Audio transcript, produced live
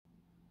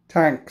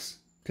Tanks.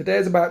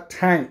 Today's about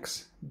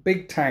tanks,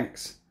 big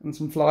tanks and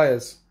some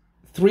flyers.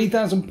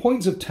 3,000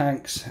 points of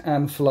tanks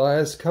and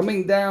flyers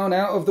coming down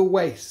out of the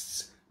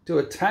wastes to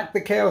attack the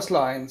Chaos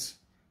lines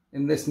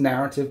in this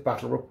narrative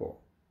battle report.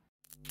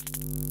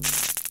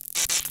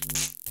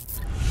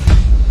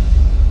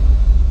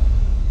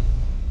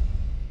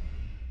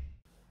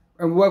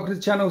 And welcome to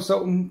the channel,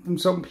 Sultan from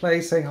Sultan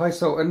Plays. Say hi,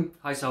 Sultan.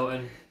 Hi,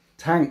 Sultan.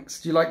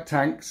 Tanks. Do you like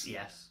tanks?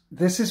 Yes.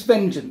 This is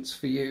vengeance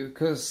for you,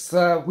 because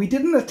we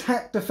did an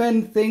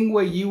attack-defend thing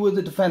where you were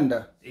the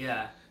defender.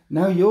 Yeah.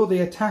 Now you're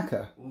the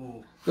attacker.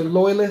 Ooh. The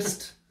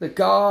loyalist, the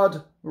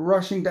guard,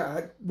 rushing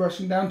down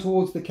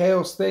towards the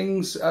chaos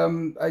things.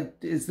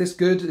 Is this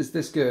good? Is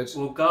this good?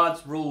 Well,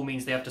 guard's rule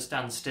means they have to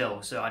stand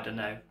still, so I don't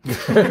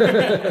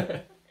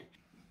know.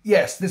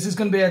 Yes, this is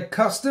going to be a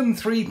custom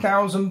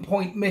 3,000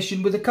 point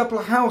mission with a couple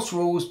of house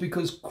rules,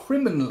 because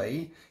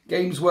criminally,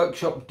 Games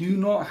Workshop do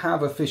not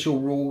have official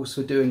rules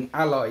for doing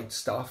allied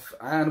stuff.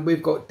 And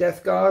we've got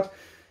Death Guard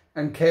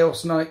and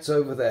Chaos Knights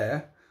over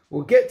there.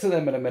 We'll get to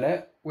them in a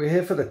minute. We're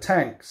here for the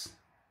tanks.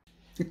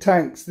 The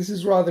tanks, this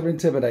is rather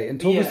intimidating.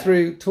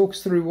 Talk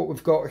us through what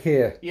we've got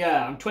here.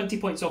 Yeah, I'm 20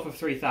 points off of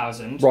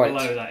 3,000. Right.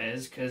 Below, that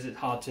is, because it's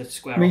hard to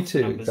square Me off too,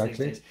 the numbers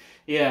exactly. these days.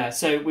 Yeah,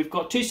 so we've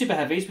got two super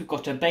heavies. We've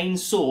got a Bane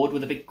sword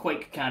with a big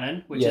quake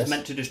cannon, which Yes. is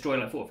meant to destroy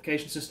like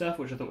fortifications and stuff,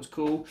 which I thought was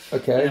cool.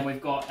 Okay. And then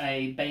we've got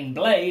a Bane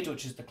blade,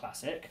 which is the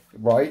classic.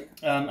 Right.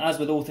 As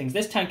with all things,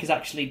 this tank is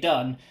actually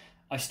done.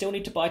 I still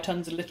need to buy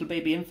tons of little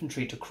baby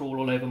infantry to crawl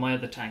all over my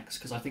other tanks,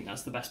 because I think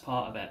that's the best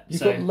part of it. You've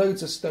got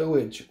loads of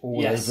stowage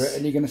all over it,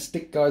 and you're going to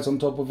stick guys on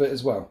top of it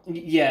as well.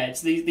 Yeah,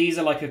 it's these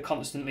are like a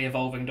constantly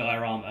evolving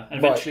diorama, and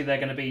eventually they're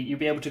going to be. You'll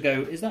be able to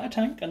go. Is that a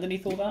tank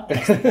underneath all that?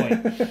 That's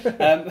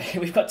the point.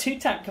 We've got two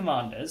tank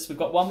commanders. We've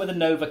got one with a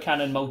Nova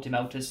cannon,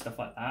 multi-melters, stuff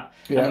like that,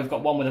 and we've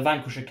got one with a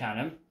Vanquisher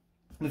cannon.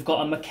 We've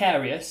got a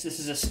Macarius. This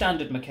is a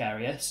standard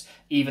Macarius,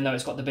 even though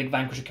it's got the big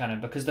Vanquisher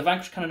cannon, because the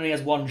Vanquisher cannon only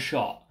has one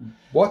shot.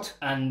 What?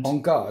 And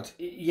on guard?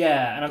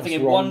 Yeah, and I'm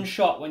thinking wrong. one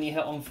shot when you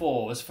hit on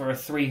fours for a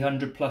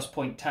 300+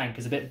 point tank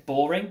is a bit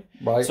boring.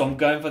 Right. So I'm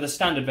going for the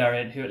standard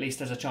variant, who at least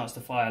has a chance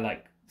to fire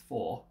like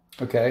 4.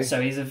 Okay. So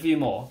he's a few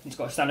more. He's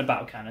got standard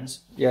battle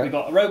cannons. Yeah. We've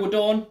got a Rogal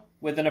Dawn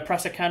with an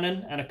oppressor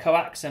cannon and a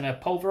coax and a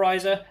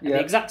pulverizer, and the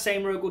exact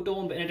same Rogal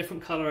Dawn but in a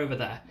different colour over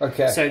there.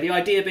 Okay. So the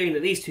idea being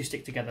that these two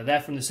stick together.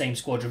 They're from the same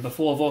squadron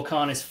before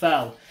Vorkanis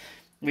fell.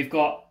 We've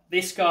got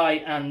this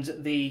guy and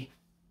the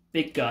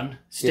big gun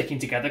sticking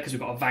together, because we've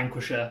got a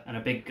Vanquisher and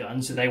a big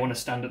gun, so they want to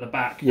stand at the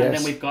back. Yes. And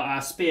then we've got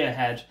our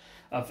spearhead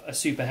of a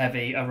super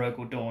heavy, a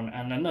Rogal Dawn,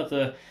 and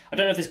another. I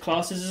don't know if this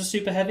classes as a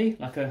super heavy,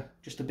 like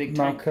just a big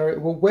tank.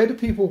 Well, where do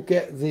people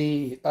get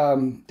the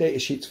data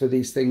sheets for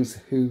these things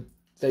who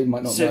they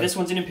might not know? So this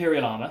one's in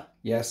Imperial armour.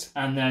 Yes.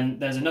 And then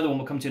there's another one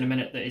we'll come to in a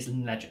minute that is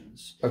in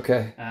Legends.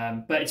 Okay.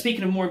 But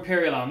speaking of more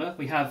Imperial armour,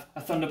 we have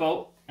a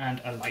Thunderbolt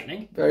and a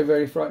Lightning. Very,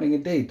 very frightening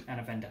indeed. And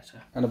a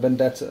Vendetta. And a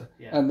Vendetta.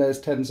 Yeah. And there's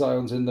 10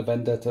 Zions in the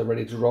Vendetta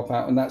ready to drop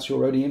out, and that's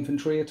your only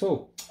infantry at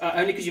all.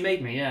 Only because you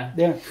made me, yeah.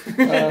 Yeah.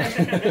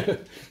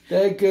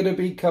 They're going to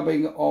be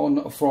coming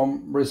on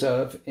from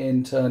reserve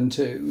in turn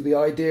 2. The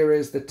idea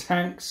is the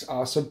tanks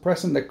are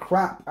suppressing the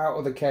crap out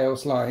of the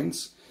Chaos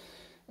lines,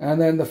 and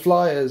then the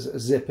flyers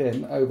zip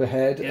in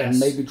overhead and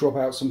maybe drop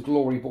out some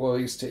glory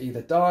boys to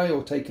either die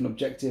or take an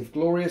objective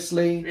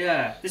gloriously.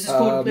 Yeah, this is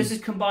called this is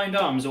combined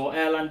arms or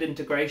air-land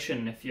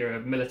integration if you're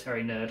a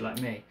military nerd like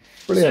me.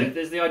 Brilliant. So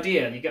there's the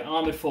idea: you get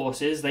armoured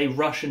forces, they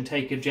rush and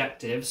take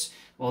objectives,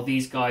 while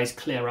these guys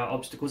clear out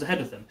obstacles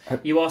ahead of them.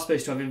 You are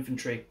supposed to have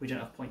infantry. We don't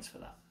have points for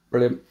that.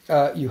 Brilliant.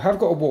 You have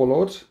got a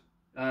warlord.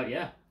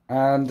 Yeah.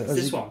 And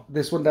this one.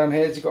 This one down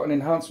here, has he got an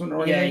enhancement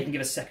or anything? Yeah, he can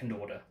give a second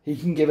order. He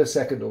can give a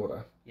second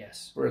order.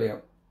 Yes.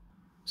 Brilliant.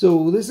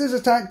 So this is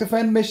attack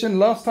defend mission.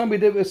 Last time we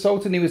did with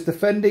Sultan, he was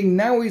defending.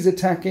 Now he's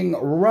attacking,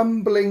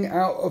 rumbling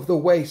out of the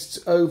wastes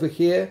over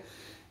here.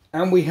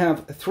 And we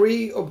have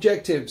 3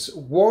 objectives.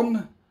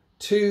 1,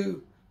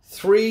 2,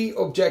 3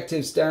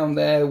 objectives down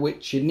there,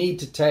 which you need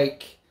to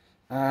take.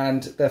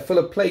 And they're full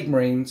of Plague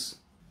Marines.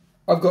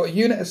 I've got a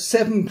unit of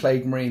 7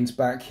 Plague Marines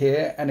back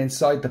here. And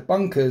inside the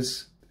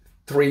bunkers,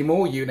 3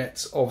 more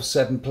units of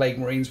 7 Plague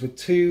Marines with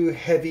 2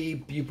 heavy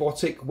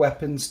bubotic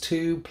weapons,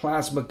 2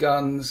 plasma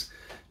guns,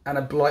 and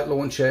a blight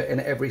launcher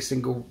in every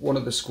single one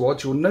of the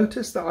squads. You'll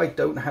notice that I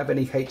don't have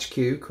any HQ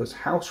because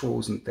house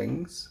rules and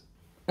things.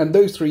 And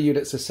those 3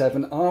 units of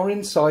 7 are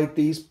inside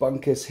these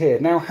bunkers here.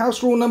 Now,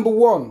 house rule number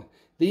 1.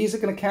 These are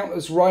going to count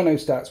as rhino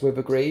stats, we've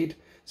agreed.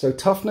 So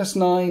toughness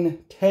 9,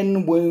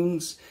 10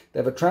 wounds. They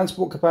have a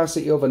transport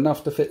capacity of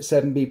enough to fit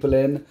 7 people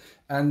in.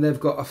 And they've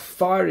got a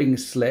firing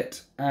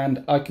slit,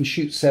 and I can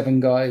shoot 7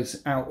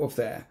 guys out of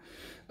there.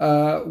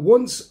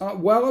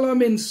 While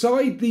I'm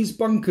inside these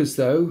bunkers,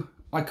 though,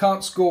 I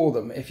can't score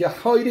them. If you're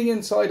hiding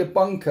inside a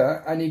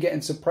bunker and you're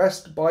getting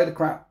suppressed by the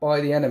crap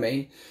by the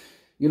enemy,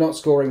 you're not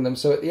scoring them.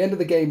 So at the end of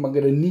the game, I'm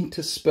going to need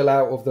to spill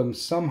out of them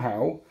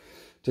somehow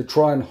to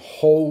try and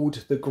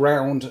hold the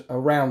ground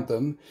around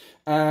them.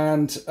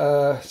 And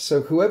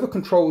so whoever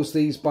controls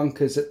these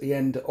bunkers at the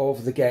end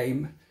of the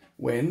game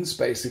wins,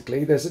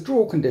 basically. There's a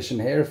draw condition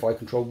here. If I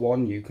control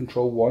 1, you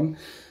control 1.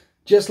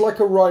 Just like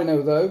a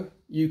rhino, though,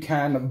 you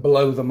can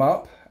blow them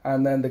up,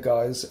 and then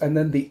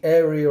the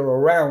area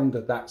around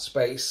that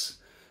space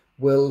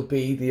will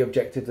be the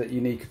objective that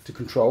you need to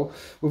control.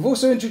 We've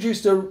also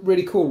introduced a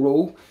really cool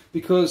rule,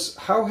 because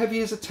how heavy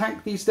is a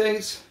tank these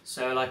days?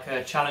 So like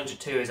a Challenger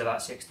 2 is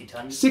about 60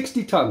 tons.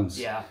 60 tons?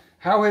 Yeah.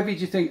 How heavy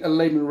do you think a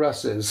Lehman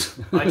Russ is?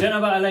 I don't know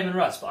about a Lehman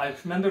Russ, but I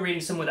remember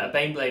reading somewhere that a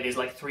Baneblade is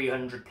like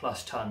 300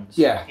 plus tons.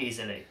 Yeah.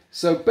 Easily.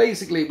 So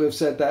basically we've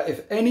said that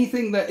if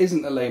anything that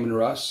isn't a Lehman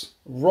Russ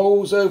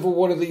rolls over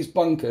one of these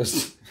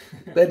bunkers,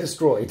 they're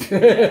destroyed.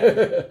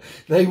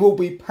 They will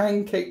be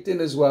pancaked in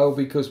as well,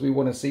 because we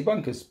want to see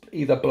bunkers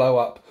either blow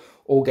up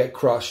or get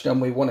crushed, and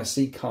we want to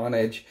see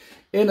carnage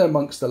in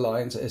amongst the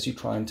lines as you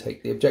try and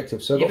take the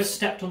objective. So you ever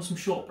stepped on some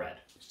shortbread?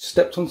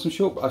 Stepped on some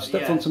short. I've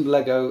stepped on some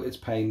Lego. It's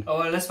pain. Oh,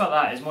 less about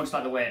that. It's more just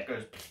like the way it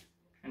goes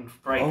and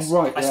breaks.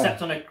 Oh right. I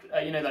stepped on a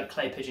you know, that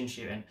clay pigeon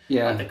shooting.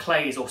 Yeah. Like the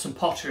clays or some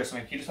pottery or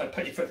something. You just like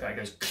put your foot there, it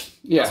goes.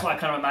 Yeah. That's what I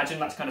kind of imagine.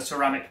 That's kind of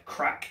ceramic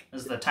crack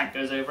as the tank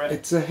goes over it.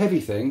 It's a heavy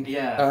thing.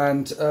 Yeah.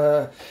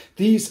 And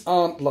these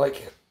aren't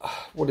like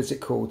what is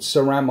it called,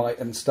 ceramite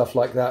and stuff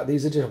like that.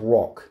 These are just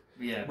rock.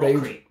 Yeah.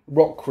 Rockcrete.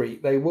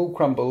 Rockcrete. They will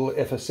crumble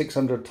if a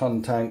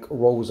 600-ton tank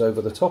rolls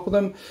over the top of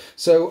them.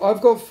 So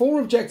I've got 3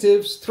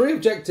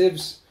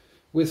 objectives.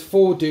 With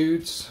 4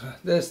 dudes.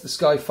 There's the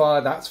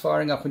Skyfire, that's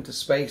firing up into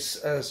space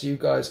as you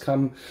guys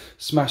come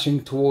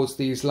smashing towards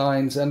these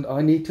lines, and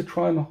I need to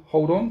try and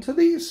hold on to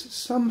these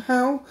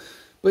somehow.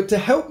 But to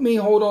help me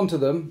hold on to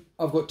them,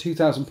 I've got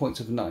 2,000 points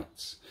of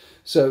knights.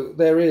 So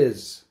there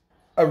is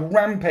a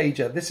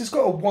Rampager. This has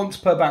got a once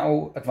per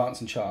battle advance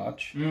and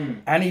charge,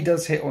 and he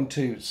does hit on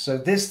 2s. So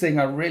this thing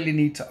I really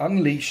need to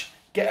unleash,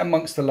 get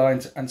amongst the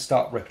lines and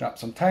start ripping up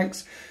some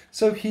tanks.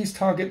 So he's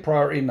target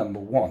priority number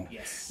 1.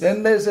 Yes.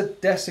 Then there's a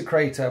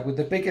Desecrator with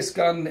the biggest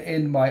gun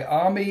in my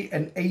army,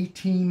 an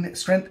 18,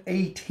 strength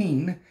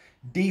 18,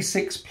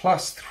 D6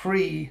 plus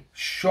 3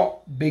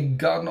 shot big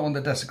gun on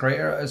the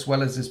Desecrator, as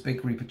well as this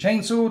big Reaper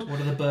chainsword. What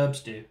do the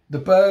burbs do? The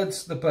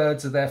birds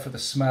are there for the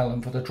smell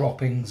and for the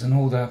droppings and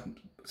all the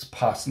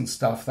pus and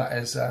stuff that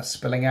is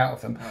spilling out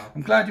of them. Oh.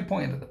 I'm glad you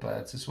pointed at the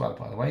birds as well,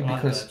 by the way,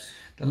 because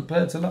the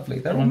birds are lovely.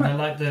 They're all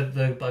like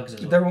the bugs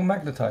as well. They're all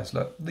magnetised.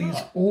 Look,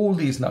 all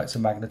these knights are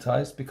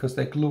magnetised because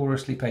they're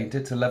gloriously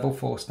painted to level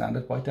 4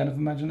 standard by Den of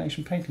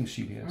Imagination Painting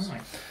Studios.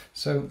 Right.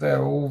 So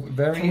they're all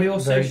very, Can we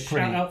also very shout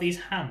pretty. out these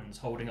hands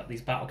holding up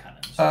these battle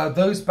cannons?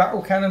 Those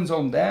battle cannons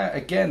on there,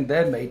 again,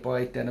 they're made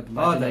by Den of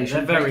Imagination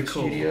They're very Painting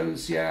cool.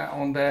 Studios. Yeah,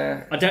 on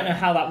there. I don't know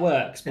how that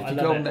works, but if you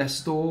go on their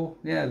store,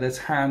 yeah, there's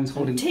hands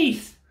holding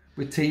teeth.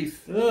 With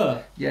teeth.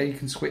 Ugh. Yeah, you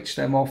can switch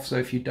them off. So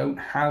if you don't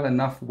have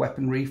enough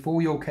weaponry for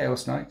your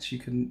Chaos Knights, you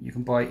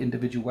can buy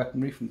individual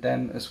weaponry from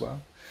Den as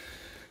well.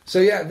 So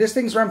yeah, this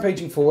thing's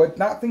rampaging forward.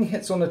 That thing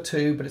hits on a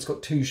 2, but it's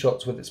got 2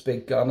 shots with its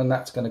big gun, and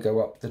that's going to go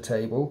up the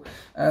table.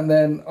 And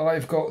then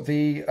I've got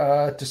the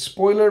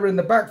despoiler in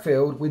the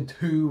backfield with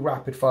 2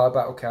 rapid fire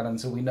battle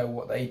cannons, and we know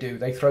what they do.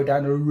 They throw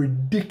down a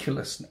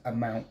ridiculous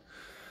amount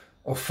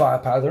of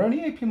firepower. They're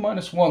only AP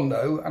 -1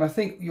 though, and I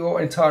think your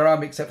entire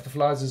army except for the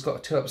flyers has got a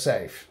 2-up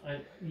save.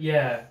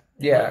 Yeah.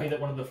 It might be that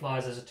one of the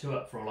flyers has a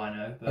 2-up for all I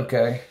know. But...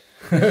 Okay.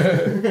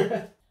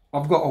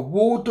 I've got a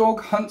War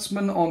Dog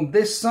Huntsman on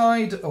this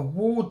side, a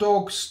War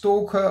Dog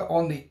Stalker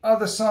on the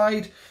other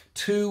side,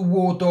 2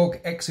 War Dog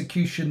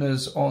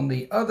Executioners on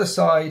the other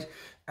side,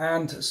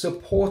 and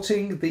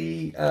supporting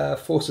the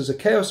Forces of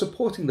Chaos,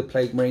 supporting the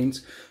Plague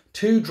Marines,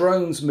 2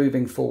 drones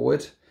moving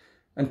forward,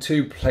 and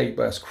 2 Plague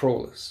Burst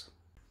Crawlers.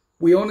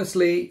 We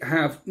honestly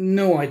have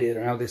no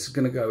idea how this is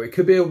going to go. It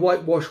could be a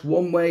whitewash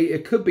one way,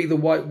 it could be the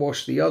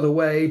whitewash the other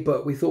way,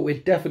 but we thought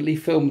we'd definitely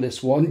film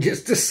this one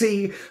just to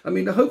see. I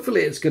mean,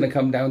 hopefully it's going to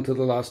come down to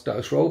the last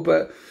dice roll,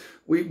 but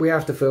we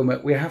have to film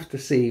it. We have to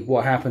see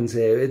what happens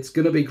here. It's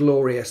going to be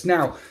glorious.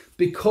 Now,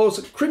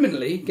 because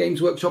criminally,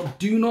 Games Workshop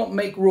do not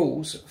make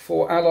rules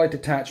for allied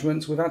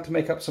detachments, we've had to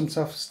make up some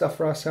stuff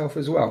for ourselves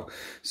as well.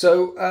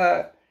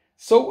 So,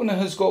 Sultan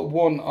has got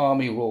 1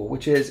 army rule,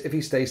 which is if he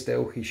stays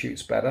still, he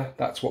shoots better.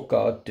 That's what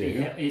Guard do.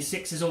 Yeah, his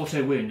 6 is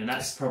auto wound, and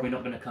that's probably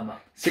not going to come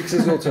up. 6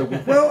 is auto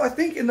wound. Well, I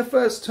think in the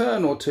first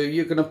turn or 2,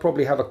 you're going to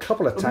probably have a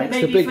couple of tanks,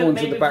 the big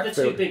ones in the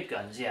backfield. The 2 big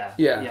guns, yeah.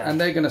 Yeah, and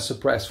they're going to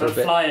suppress for a bit.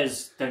 But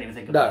flyers don't even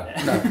think about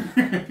it.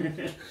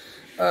 No.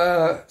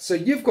 So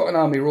you've got an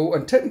army rule,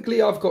 and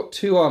technically I've got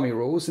 2 army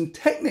rules, and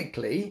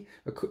technically,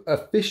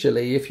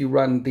 officially, if you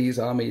run these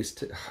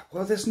armies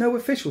well, there's no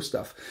official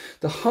stuff.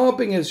 The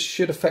Harbingers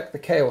should affect the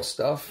Chaos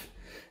stuff,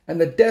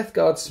 and the Death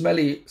Guard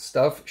smelly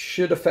stuff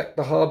should affect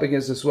the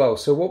Harbingers as well.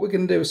 So what we're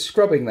going to do is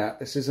scrubbing that.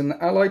 This is an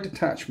allied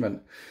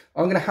detachment.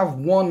 I'm going to have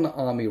 1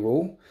 army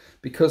rule,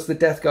 because the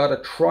Death Guard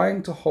are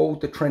trying to hold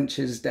the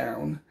trenches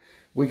down.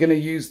 We're going to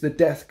use the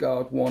Death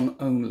Guard 1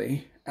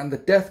 only, and the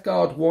Death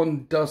Guard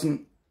 1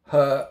 doesn't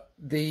hurt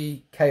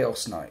the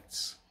Chaos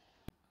Knights.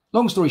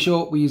 Long story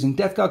short, we're using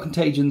Death Guard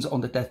contagions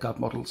on the Death Guard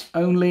models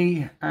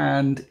only,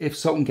 and if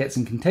Sultan gets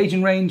in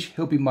contagion range,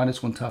 he'll be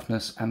 -1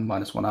 toughness and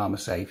 -1 armor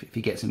save if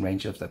he gets in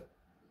range of the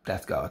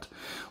Death Guard.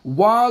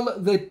 While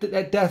the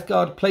Death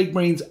Guard Plague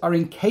Marines are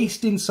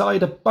encased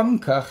inside a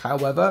bunker,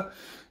 however,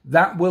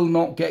 that will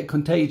not get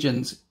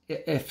contagions.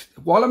 If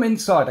while I'm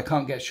inside, I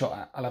can't get shot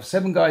at. I'll have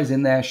 7 guys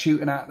in there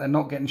shooting at. They're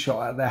not getting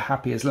shot at. They're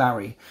happy as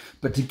Larry.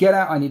 But to get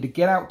out, I need to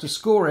get out to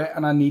score it,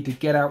 and I need to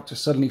get out to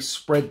suddenly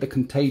spread the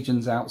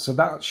contagions out. So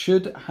that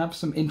should have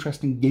some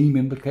interesting game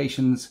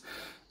implications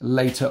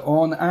later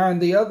on.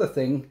 And the other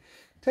thing,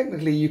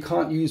 technically, you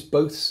can't use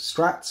both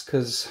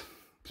strats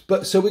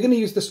so we're going to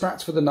use the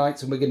strats for the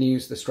Knights, and we're going to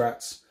use the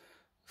strats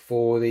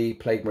for the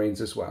Plague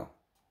Marines as well.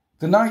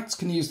 The Knights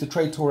can use the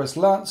Traitors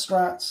Lance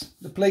strats,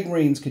 the Plague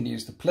Marines can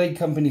use the Plague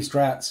Company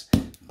strats.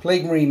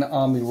 Plague Marine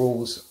army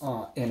rules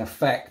are in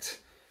effect.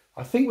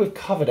 I think we've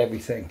covered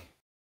everything.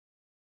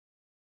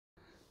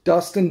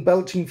 Dust and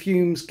belching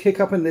fumes kick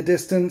up in the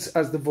distance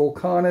as the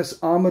Volcanus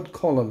armoured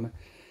column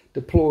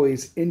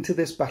deploys into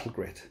this battle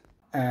grid.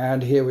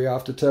 And here we are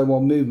after turn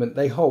 1 movement.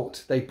 They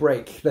halt, they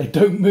break, they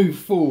don't move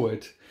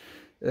forward.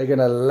 They're going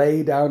to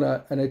lay down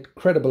an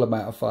incredible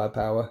amount of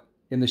firepower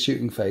in the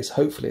shooting phase.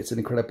 Hopefully it's an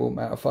incredible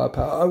amount of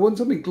firepower. I want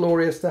something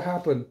glorious to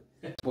happen.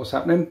 What's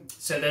happening?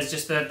 So there's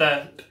just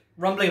the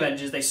rumbling of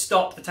engines. They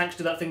stop. The tanks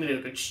do that thing they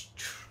do.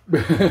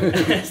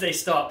 They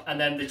stop, and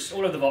then just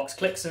all of the Vox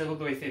clicks all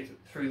the way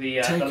through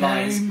the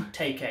lines.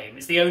 Take aim.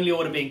 It's the only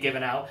order being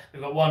given out.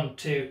 We've got 1,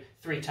 2,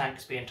 3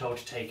 tanks being told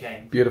to take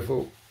aim.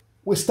 Beautiful.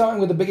 We're starting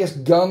with the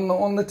biggest gun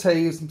on the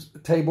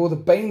table. The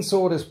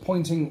Banesword is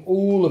pointing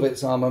all of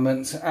its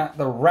armaments at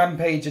the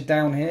Rampager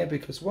down here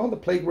because while the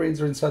Plague Marines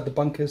are inside the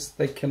bunkers,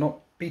 they cannot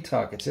be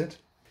targeted.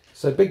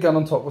 So big gun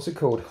on top, what's it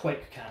called?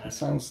 Quake Cannon. That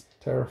sounds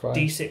terrifying.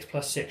 D6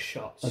 plus 6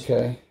 shots.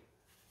 Okay.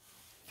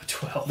 For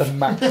 12. The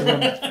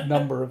maximum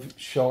number of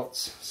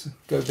shots.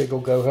 Go big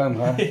or go home,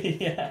 huh?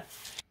 Yeah.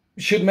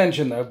 Should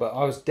mention though, but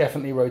I was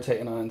definitely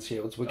rotating iron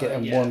shields. We're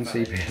getting 1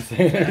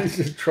 CP.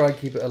 Just try and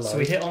keep it alive. So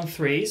we hit on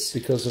 3s.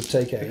 Because of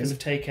take aim. Because of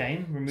take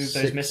aim. Remove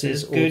those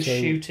misses. Good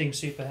shooting,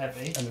 super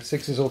heavy. And the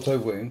 6 is auto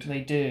wound. They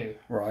do.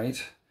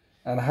 Right.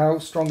 And how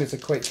strong is a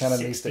Quake Cannon?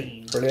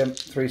 16. Brilliant.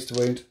 3s to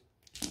wound.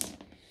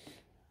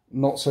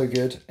 Not so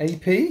good.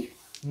 AP?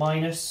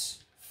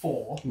 Minus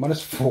 4.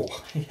 Minus 4.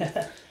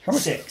 Yeah. How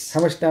much, 6. How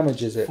much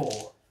damage is it?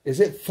 4. Is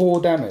it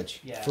 4 damage?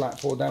 Yeah. Flat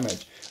 4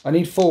 damage. I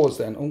need 4s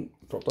then. Oh,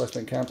 drop dice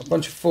don't count. A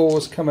bunch of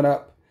 4s coming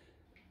up.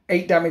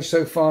 8 damage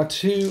so far.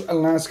 2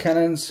 las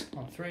cannons.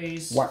 On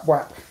 3s. Whap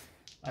whap.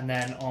 And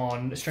then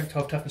on strength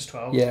 12, toughness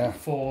 12. Yeah.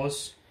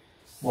 4s.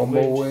 1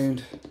 more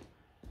wound.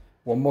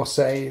 1 more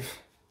save.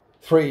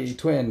 3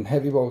 twin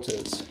heavy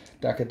bolters.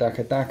 Daka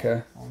daka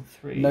daka. On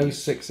 3. No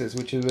 6s,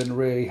 which have been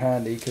really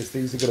handy because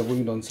these are going to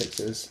wound on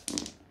 6s.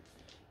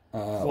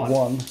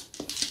 1.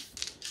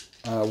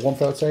 1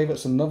 failed save.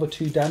 That's another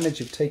 2 damage.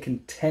 You've taken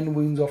 10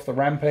 wounds off the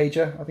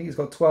Rampager. I think he's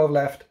got 12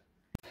 left.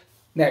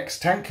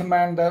 Next, Tank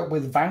Commander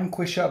with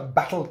Vanquisher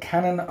Battle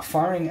Cannon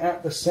firing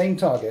at the same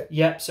target.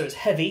 Yep, so it's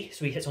heavy,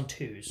 so he hits on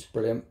 2s.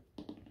 Brilliant.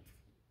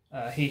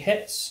 He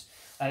hits,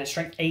 and it's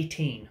strength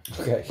 18.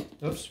 Okay.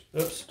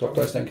 Oops. Drop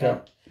dice don't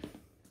count.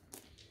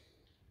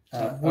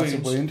 That's a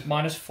wound.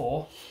 Minus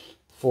 4.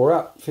 4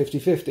 up.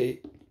 50-50.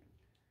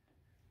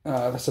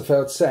 That's a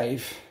failed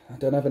save. I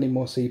don't have any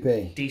more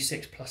CP.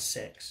 D6 plus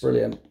 6.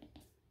 Brilliant.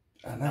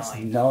 And that's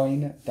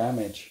 9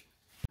 damage.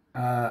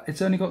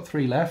 It's only got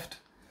 3 left.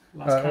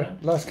 Last cannon.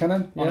 Last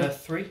cannon, yeah. On a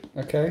 3.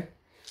 Okay.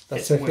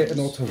 That's Hit a hit and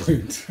auto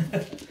wound.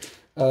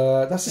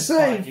 That's a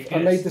save. I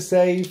made the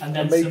save. And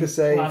then I made the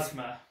save.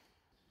 Plasma.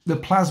 The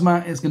plasma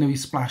is going to be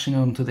splashing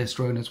onto this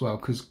drone as well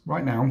because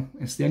right now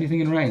it's the only thing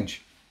in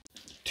range.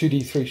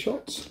 2d3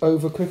 shots.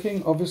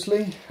 Overcooking,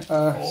 obviously.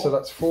 So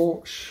that's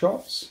 4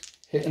 shots.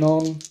 Hitting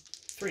on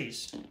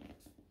 3s.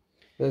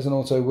 There's an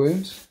auto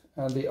wound.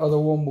 And the other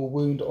one will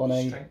wound on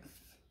a strength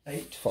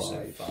 8. 5. So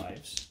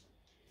 5s.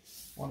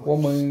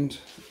 1 wound.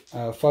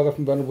 5 up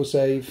invulnerable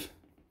save.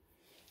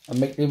 And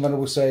make the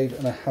invulnerable save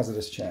and a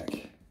hazardous check.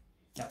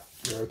 Yep.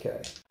 You're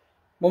okay.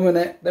 1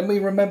 minute. Then we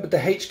remembered the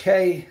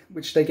HK,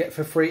 which they get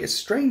for free. It's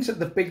strange that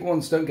the big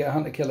ones don't get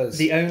hunter killers.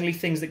 The only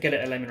things that get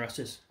it are Layman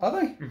Rusters. Are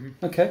they?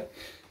 Mm-hmm. Okay.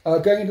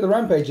 Going into the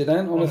Rampager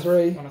then, on a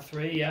 3. On a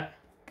 3, yeah.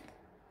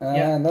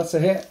 And that's a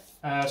hit.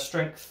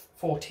 Strength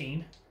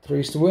 14.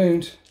 3s to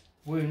wound.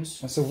 Wounds.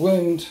 That's a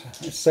wound.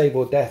 It's save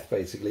or death,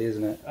 basically,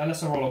 isn't it?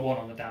 Unless I roll a 1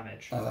 on the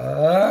damage.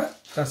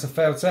 That's a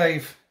failed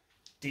save.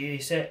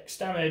 D6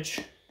 damage.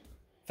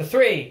 For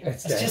 3.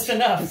 That's just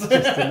enough. It's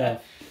just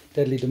enough.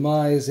 Deadly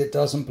Demise. It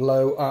doesn't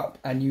blow up,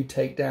 and you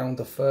take down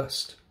the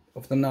first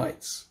of the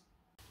knights.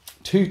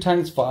 2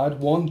 tanks fired,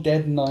 1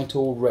 dead knight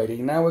already.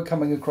 Now we're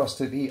coming across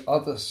to the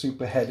other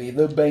super heavy.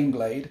 The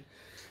Baneblade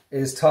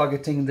is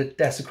targeting the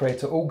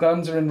Desecrator. All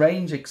guns are in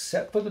range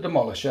except for the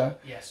Demolisher.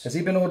 Yes. Has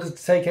he been ordered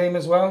to take aim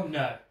as well?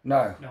 No.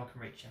 No. No one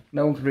can reach him.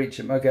 No one can reach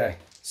him. Okay.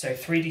 So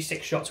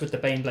 3d6 shots with the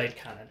Baneblade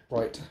cannon.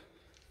 Right.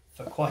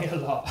 For quite a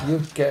lot. You're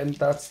getting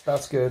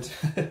that's good.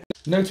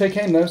 No take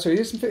aim though, so he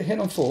isn't hit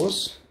on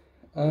 4s.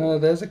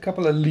 There's a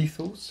couple of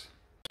lethals.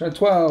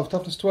 12,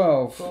 toughness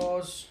 12.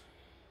 4s.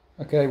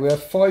 Okay, we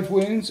have 5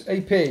 wounds,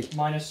 AP.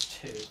 Minus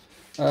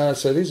 2.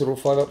 So these are all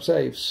 5 up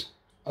saves.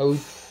 Oh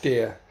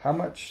dear. How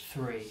much?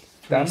 3. 3,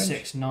 damage?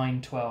 6,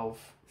 9,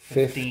 12,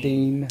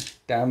 15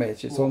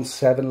 damage. It's on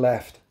 7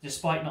 left.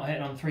 Despite not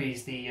hitting on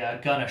 3s, the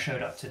gunner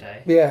showed up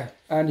today. Yeah,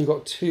 and you've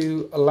got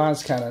 2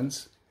 las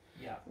cannons.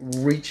 Yeah.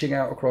 Reaching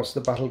out across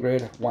the battle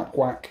grid. Whack,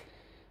 whack.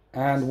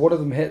 And one of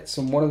them hits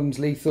and one of them's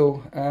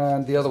lethal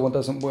and the other one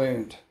doesn't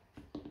wound.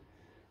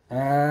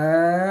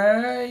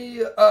 I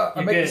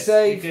make the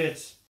save. You're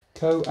good.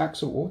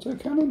 Coaxial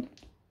autocannon.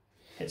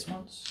 Hits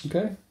once.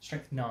 Okay.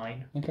 Strength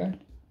 9. Okay.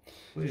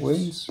 Wounds.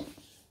 Wounds.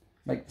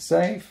 Make the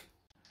save.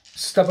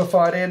 Stubber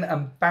fired in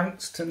and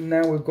bounced, and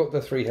now we've got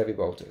the 3 heavy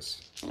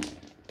bolters.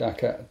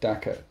 Dakka,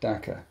 dakka,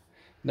 dakka.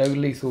 No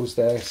lethals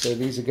there, so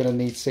these are going to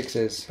need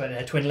 6s. But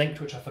they're twin linked,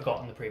 which I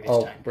forgot in the previous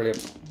tank. Oh,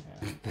 brilliant.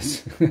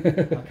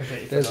 Yeah.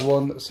 There's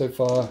one so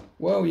far.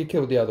 Well, you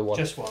killed the other one.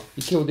 Just one.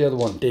 You killed the other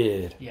one.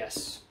 Did.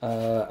 Yes.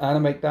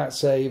 Animate that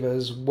save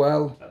as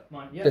well.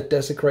 Mine, yeah. The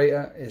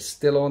Desecrator is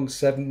still on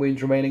 7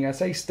 wounds remaining. I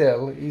say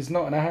still, he's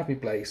not in a happy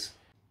place.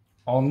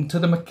 On to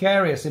the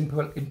Macarius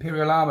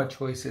Imperial Armour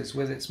choices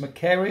with its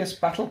Macarius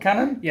Battle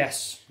Cannon.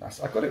 Yes.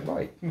 I got it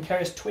right.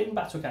 Macarius Twin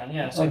Battle Cannon,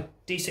 yeah. So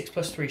D6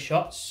 plus 3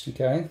 shots.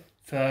 Okay.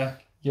 For...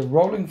 You're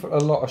rolling for a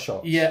lot of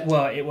shots. Yeah,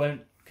 well, it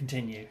won't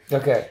continue.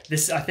 Okay.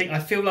 I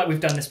feel like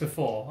we've done this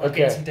before. I'm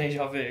getting some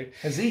deja vu.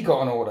 Has he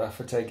got an order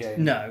for take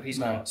aim? No, he's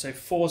not. So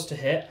 4s to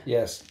hit.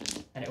 Yes.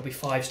 And it'll be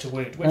 5s to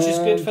wound, which is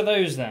good for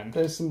those then.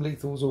 There's some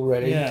lethals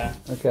already. Yeah.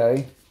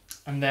 Okay.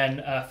 And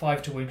then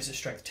 5 to wound because it's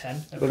strength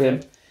 10.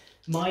 Brilliant.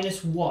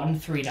 -1,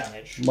 3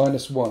 damage.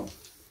 -1.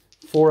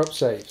 4 up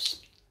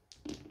saves.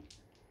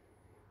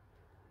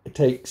 It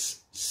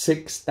takes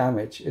 6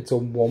 damage. It's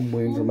on 1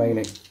 wound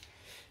remaining.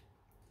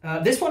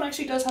 This one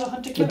actually does have a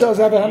hunter killer. It does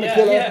have a hunter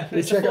killer. Yeah,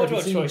 it's a check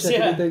 4-door choice.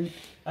 everything.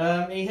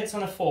 He hits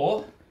on a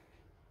 4.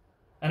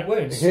 And it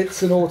wounds.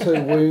 Hits and auto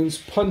wounds,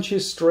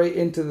 punches straight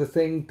into the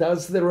thing,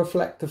 does the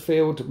reflector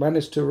field,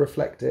 manage to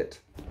reflect it.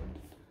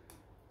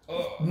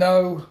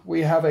 No,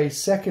 we have a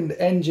second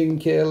engine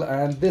kill,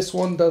 and this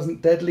one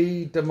doesn't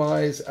deadly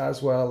demise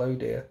as well. Oh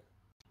dear.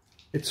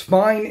 It's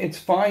fine, it's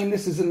fine.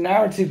 This is a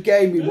narrative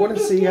game. We want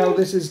to see how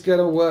this is going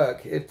to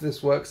work, if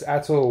this works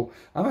at all.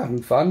 I'm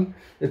having fun.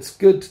 It's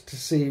good to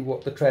see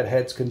what the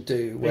Treadheads can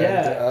do when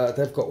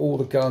they've got all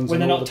the guns.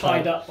 When and they're all not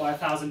tied up by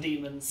 1,000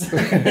 demons.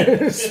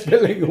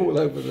 Spilling all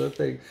over the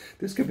thing.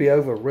 This could be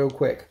over real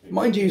quick.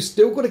 Mind you, you've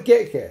still got to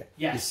get here.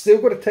 Yes. You've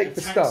still got to take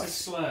the stuff. Is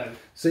slow.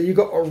 So you've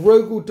got a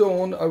Rogel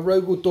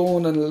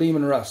Dawn, and a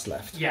Lehman Russ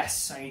left.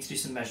 Yes, I need to do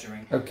some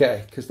measuring.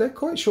 Okay, because they're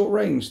quite short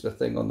range, the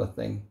thing on the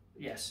thing.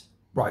 Yes.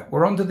 Right,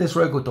 we're onto this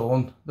Rogel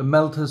Dawn. The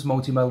melters,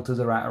 multi-melters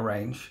are out of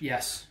range.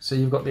 Yes. So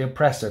you've got the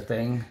oppressor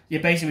thing. Yeah,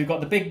 basically we've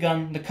got the big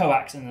gun, the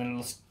coax, and then a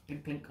little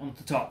blink blink on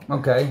the top.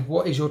 Okay,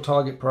 what is your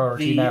target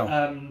priority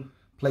now?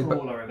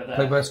 Crawler over there.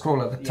 Playburst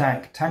crawler, the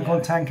tank. Tank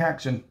on tank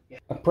action. Yeah.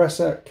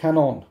 Oppressor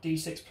cannon.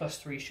 D6 plus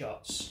 3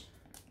 shots.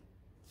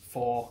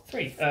 For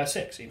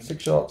 6 even.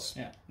 6 shots.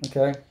 Yeah.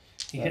 Okay.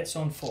 He hits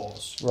on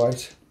 4s.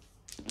 Right.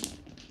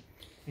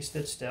 He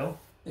stood still.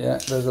 Yeah,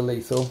 there's a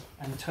lethal.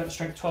 And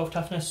strength 12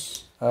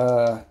 toughness.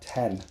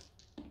 10.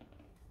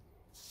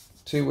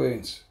 2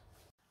 wounds.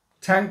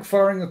 Tank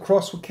firing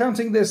across. We're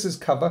counting this as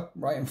cover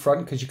right in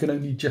front because you can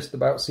only just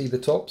about see the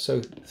top. So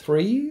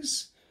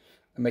 3s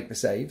and make the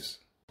saves.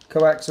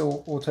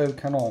 Coaxial auto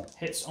cannon.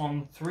 Hits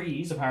on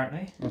 3s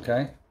apparently.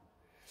 Okay.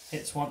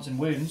 Hits once and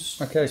wounds.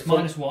 Okay. It's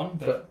 -1,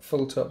 but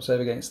full top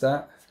save against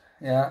that.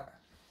 Yeah.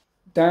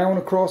 Down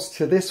across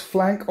to this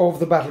flank of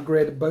the battle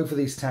grid. Both of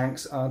these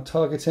tanks are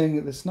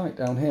targeting this knight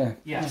down here.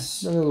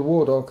 Yes. The little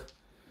war dog.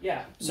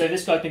 Yeah, so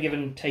this guy's been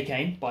given take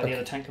aim by the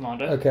other tank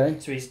commander. Okay.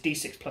 So he's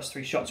D6 plus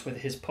 3 shots with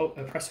his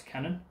oppressor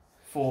cannon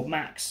for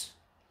max.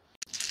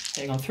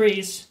 Hitting on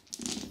 3s.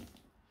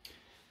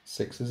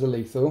 6 is a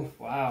lethal.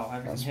 Wow,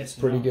 everything That's hits.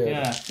 pretty good.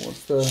 Yeah.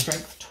 What's the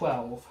strength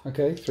 12?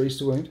 Okay, 3s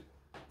to wound.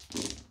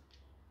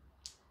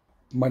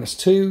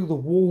 -2. The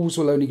walls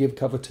will only give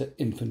cover to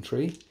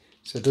infantry,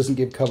 so it doesn't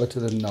give cover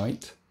to the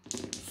knight.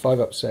 5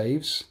 up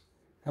saves.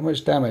 How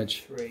much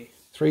damage? 3.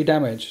 3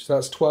 damage. So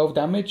that's 12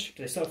 damage.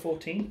 Do they start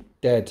 14?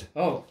 Dead.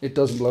 Oh. It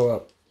doesn't blow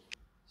up.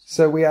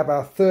 So we have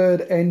our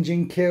 3rd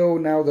engine kill.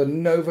 Now the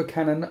Nova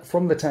Cannon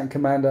from the tank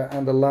commander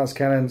and the las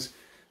cannons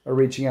are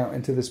reaching out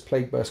into this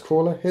Plague Burst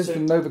crawler. Here's the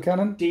Nova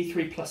Cannon.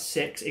 D3 plus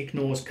 6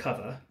 ignores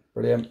cover.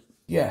 Brilliant.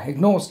 Yeah,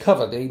 ignores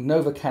cover. The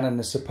Nova Cannon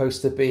is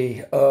supposed to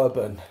be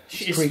urban,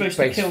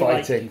 street-based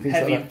fighting. Like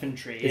heavy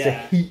infantry. It's a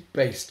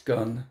heat-based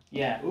gun.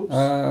 Yeah.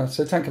 Oops.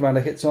 So tank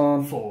commander hits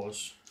on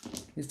 4s.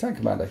 His tank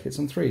commander hits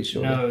on 3s,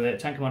 surely? No, the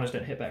tank commanders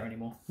don't hit better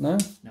anymore. No?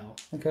 No.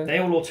 Okay. They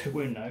all auto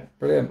wound though.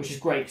 Brilliant. Which is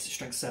great because it's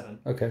strength 7.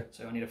 Okay.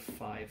 So I need a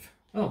 5.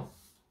 Oh.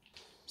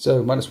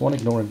 So -1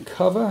 ignoring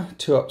cover,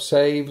 2 up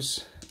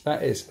saves.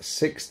 That is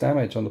 6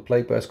 damage on the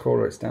Plague Burst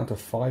crawler. It's down to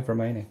 5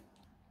 remaining.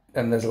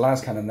 And there's a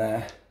las cannon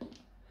there.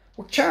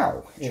 Well,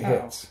 chow! It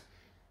hits.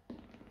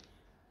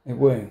 It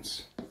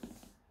wounds.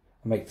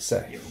 I make the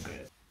save. You're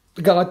good.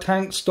 The guard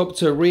tank stopped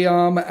to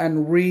rearm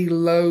and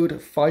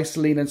reload.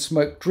 Feisteline and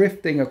smoke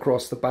drifting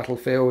across the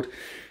battlefield.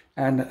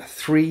 And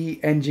 3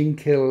 engine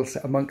kills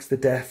amongst the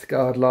Death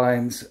Guard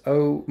lines.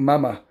 Oh,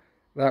 mama,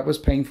 that was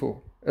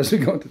painful. As we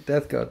got to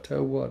Death Guard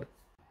Toe 1.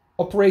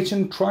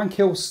 Operation Try and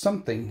Kill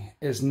Something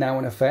is now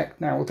in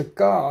effect. Now, the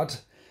Guard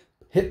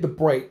hit the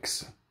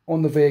brakes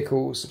on the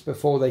vehicles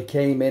before they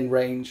came in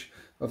range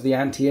of the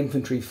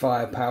anti-infantry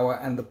firepower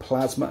and the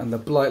plasma and the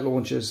blight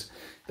launchers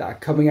that are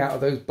coming out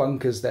of those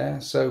bunkers there.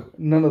 So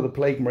none of the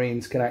Plague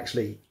Marines can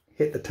actually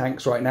hit the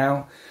tanks right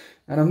now.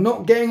 And I'm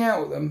not getting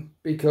out of them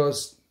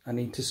because I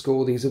need to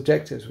score these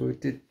objectives. We've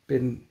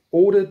been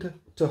ordered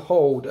to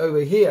hold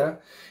over here.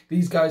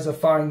 These guys are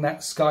firing that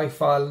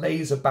Skyfire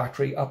laser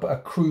battery up at a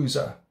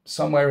cruiser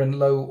somewhere in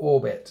low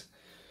orbit.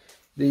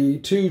 The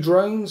 2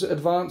 drones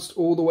advanced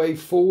all the way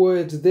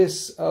forward.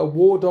 This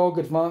War Dog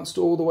advanced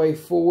all the way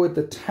forward.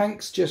 The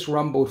tanks just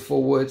rumbled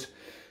forward.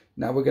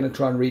 Now we're going to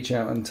try and reach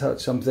out and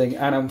touch something.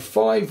 And on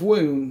 5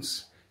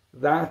 wounds,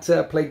 that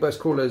Plague Burst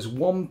Crawler is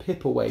 1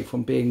 pip away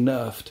from being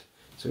nerfed.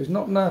 So he's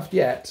not nerfed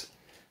yet.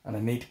 And I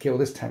need to kill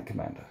this tank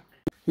commander.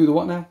 Who the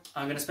what now?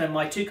 I'm going to spend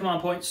my 2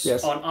 command points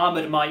Yes. on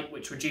Armoured Might,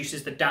 which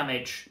reduces the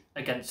damage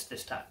against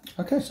this tank.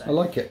 Okay, So- I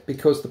like it.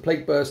 Because the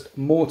Plague Burst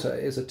Mortar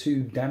is a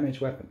 2 damage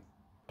weapon.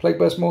 Plague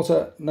Burst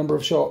Mortar, number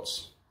of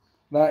shots.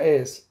 That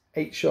is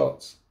 8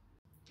 shots.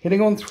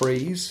 Hitting on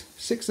 3s.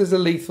 6s are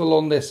lethal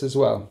on this as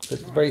well. So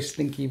it's very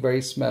stinky,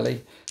 very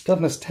smelly.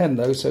 Toughness 10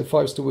 though, so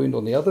 5s to wound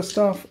on the other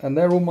stuff. And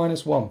they're all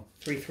 -1.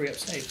 3/3 up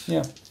saves.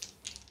 Yeah,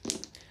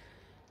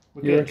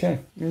 We're you're good. okay.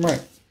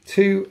 Right.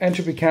 2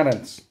 entropy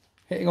cannons.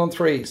 Hitting on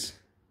 3s.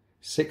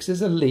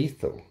 6s are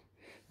lethal.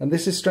 And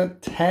this is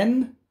strength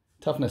 10,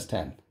 toughness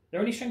 10. They're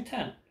only strength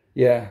 10.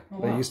 Yeah, Oh,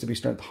 they wow. used to be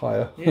strength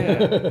higher.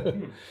 Yeah.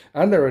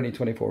 And they're only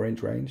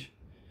 24-inch range.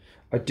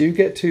 I do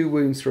get 2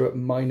 wounds through at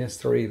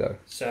 -3 though.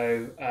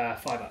 So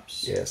 5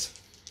 ups. Yes.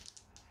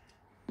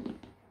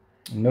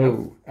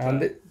 No.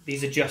 And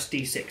These are just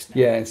D6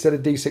 now. yeah, instead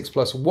of D6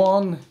 plus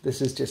 1,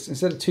 this is just,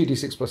 instead of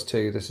 2D6 plus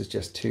 2, this is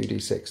just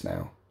 2D6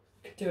 now.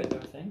 Could do it though,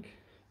 I think.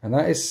 And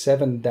that is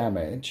 7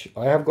 damage.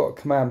 I have got a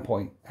command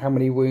point. How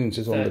many wounds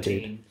is on the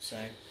dude? 13.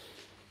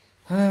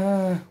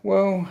 So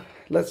Well,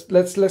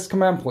 let's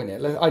command point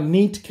it. I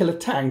need to kill a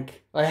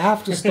tank. I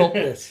have to stop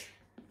this.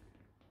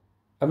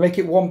 I make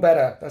it 1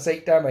 better. That's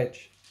 8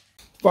 damage.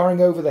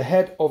 Firing over the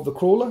head of the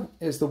crawler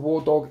is the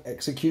War Dog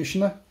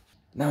Executioner.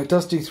 Now it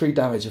does do 3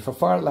 damage. If I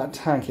fire at that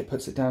tank, it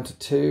puts it down to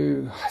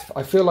 2.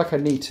 I feel like I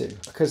need to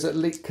because at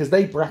least because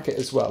they bracket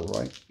as well,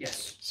 right?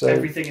 yes. So-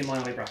 Everything in my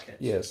army bracket.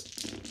 Yes.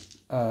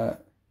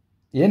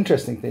 The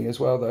interesting thing as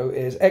well, though,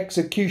 is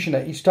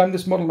Executioner. Each time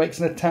this model makes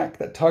an attack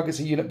that targets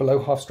a unit below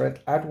half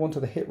strength, add 1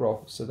 to the hit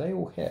roll. So they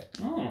all hit.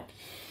 Oh.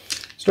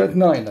 Strength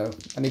 9, though.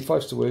 I need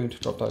 5s to wound.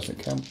 Drop dice and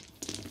count.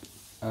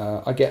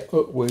 I get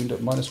wound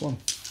at -1.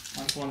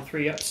 -1,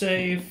 3 up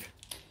save.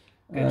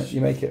 Good. You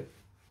make it.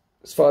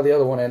 Let's fire the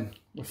other one in.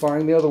 We're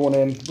firing the other one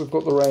in. We've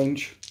got the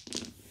range.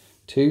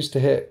 2s to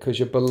hit because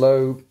you're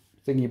below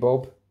thingy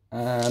bob.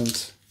 And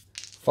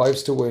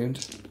 5s to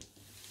wound.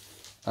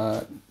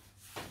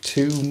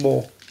 2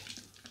 more.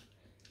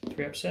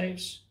 3 up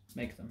saves.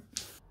 Make them.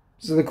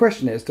 So the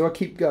question is, do I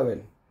keep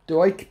going?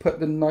 Do I put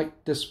the Night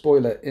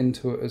Despoiler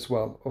into it as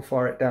well? Or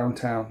fire it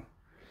downtown?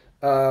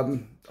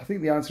 I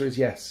think the answer is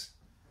yes.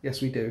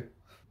 Yes, we do.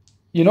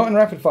 You're not in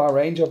rapid fire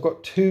range. I've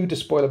got 2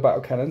 Despoiler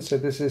battle cannons. So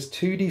this is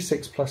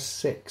 2d6 plus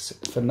 6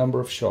 for number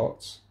of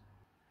shots.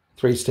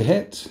 3s to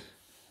hit.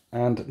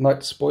 And Night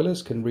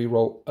Despoilers can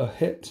reroll a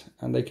hit.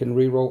 And they can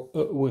reroll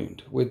a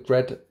wound with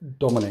Dread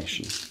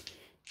Domination.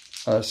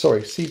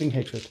 Sorry, Seething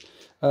Hatred.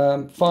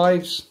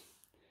 5s.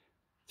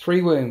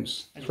 3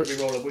 wounds. And you can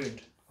reroll a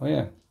wound. Oh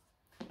yeah.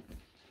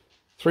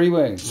 3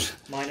 wounds.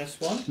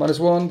 -1.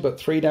 -1, but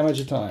 3 damage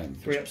a time.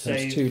 3 up That's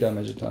save. 2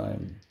 damage a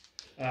time.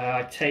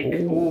 I take.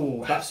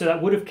 Ooh. So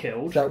that would have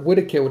killed. That would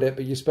have killed it,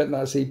 but you spent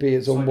that CP.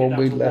 It's So I on get 1 down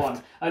wound to left.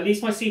 1. At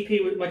least my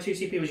CP, my 2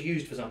 CP was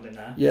used for something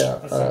there. Yeah.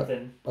 That's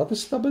something. Are the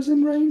stubbers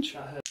in range?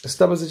 I heard. The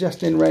stubbers are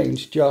just in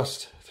range.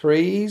 Just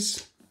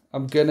 3s.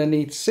 I'm gonna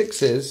need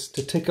 6s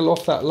to tickle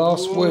off that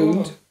last Whoa.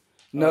 wound.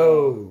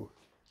 No.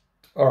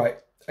 All right.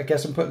 I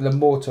guess I'm putting the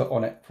mortar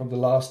on it from the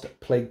last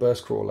Plague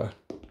Burst Crawler.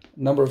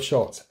 Number of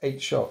shots,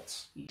 8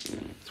 shots.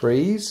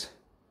 3s.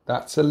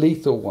 That's a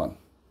lethal one.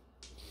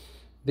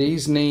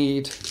 These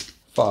need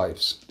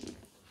 5s.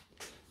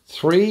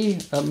 3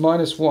 at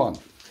 -1.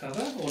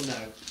 Cover or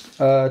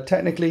no?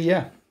 Technically,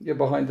 yeah. You're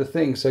behind the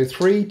thing. So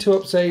 3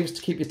 2-up saves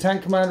to keep your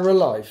tank commander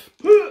alive.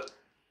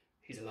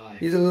 He's alive.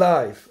 He's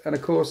alive. And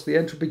of course, the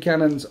entropy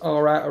cannons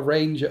are out of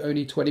range at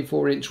only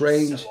 24-inch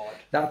range. So odd.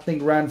 That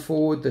thing ran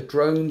forward. The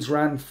drones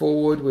ran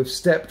forward. We've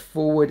stepped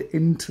forward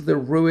into the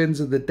ruins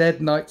of the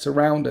dead knights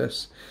around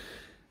us.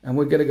 And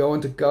we're going to go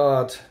into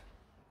guard.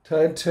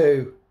 Turn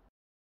 2.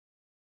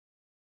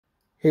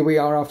 Here we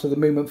are after the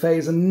movement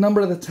phase. A number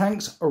of the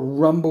tanks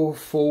rumble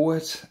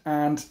forward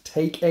and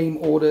take aim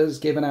orders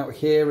given out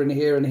here and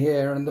here and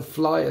here. And the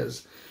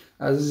flyers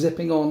are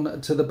zipping on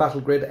to the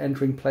battle grid,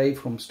 entering play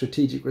from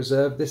strategic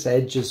reserve. This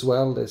edge as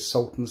well, there's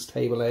Sultan's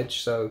table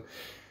edge. So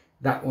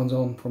That one's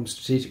on from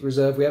Strategic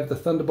Reserve. We have the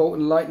Thunderbolt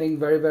and Lightning,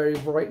 very, very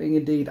frightening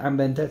indeed, and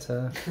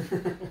Vendetta.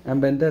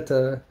 And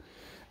Vendetta.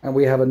 And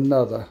we have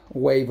another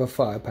wave of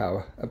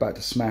firepower about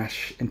to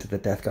smash into the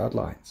Death Guard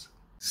lines.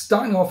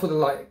 Starting off with the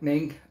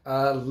Lightning,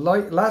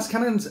 las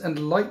cannons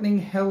and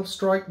Lightning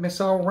Hellstrike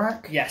missile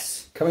rack.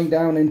 Yes. Coming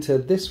down into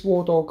this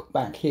War Dog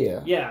back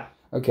here. Yeah.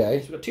 Okay.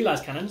 So we've got 2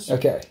 las cannons.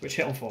 Okay. Which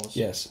hit on 4s.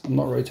 Yes. I'm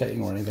not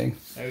rotating or anything.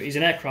 So he's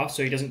an aircraft,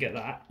 so he doesn't get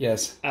that.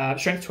 Yes.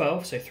 Strength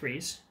 12, so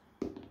 3s.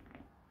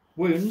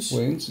 Wounds.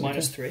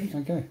 -3.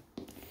 Okay.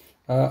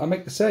 I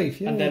make the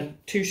save, yeah. And then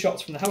 2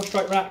 shots from the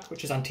Hellstrike rack,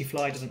 which is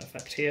anti-fly, doesn't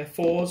affect here.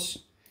 4s.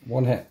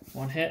 1 hit.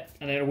 1 hit.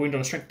 And then a wound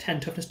on a strength 10,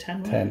 toughness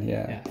 10, right? 10,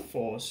 yeah. Yeah,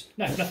 4s.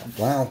 No, nothing.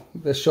 Wow.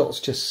 The shots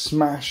just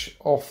smash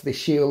off the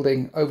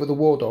shielding over the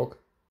War Dog.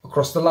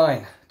 Across the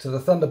line to the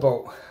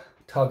Thunderbolt,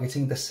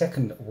 targeting the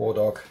second War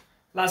Dog.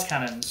 Las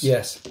cannons.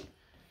 Yes.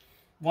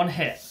 1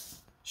 hit.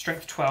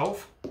 Strength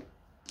 12.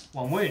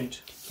 1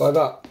 wound. 5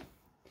 up.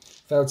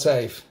 Failed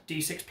save.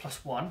 D6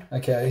 +1.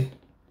 Okay.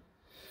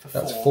 For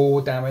 4. That's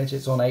 4 damage.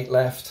 It's on 8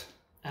 left.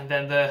 And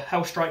then the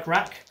Hellstrike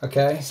rack.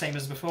 Okay. Same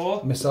as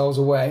before. Missiles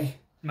away.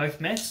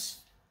 Both miss.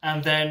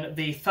 And then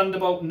the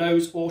Thunderbolt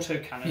nose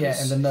autocannons. Yeah,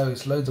 in the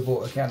nose. Loads of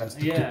auto cannons.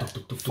 Yeah.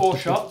 4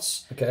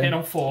 shots. Okay. Hit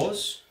on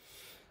 4s.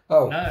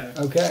 Oh, no.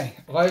 Okay.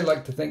 I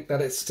like to think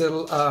that it's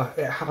still,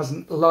 it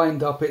hasn't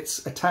lined up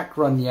its attack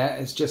run yet.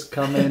 It's just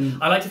come in.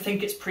 I like to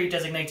think its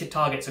pre-designated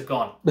targets are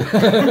gone.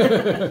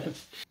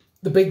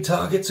 The big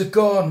targets are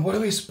gone. What are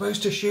we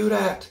supposed to shoot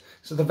at?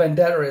 So the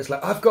Vendetta is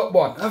like, I've got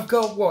one. I've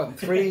got one.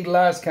 3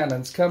 las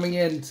cannons coming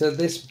into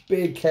this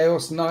big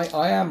Chaos Knight.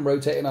 I am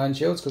rotating Iron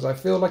Shields because I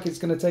feel like it's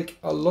going to take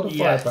a lot of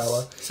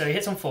firepower. So he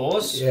hits on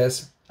 4s.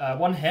 Yes.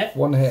 1 hit.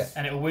 1 hit.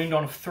 And it will wound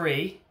on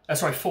 3.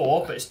 Sorry,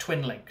 4, but it's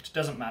twin linked.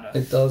 Doesn't matter.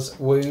 It does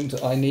wound.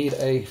 I need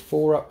a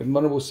 4-up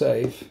invulnerable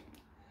save.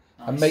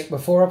 Nice. I make my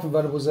 4-up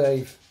invulnerable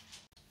save.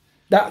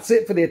 That's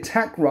it for the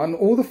attack run.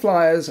 All the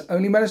flyers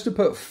only managed to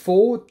put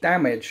 4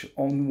 damage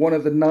on one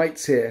of the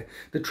knights here.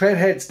 The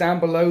treadheads down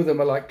below them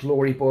are like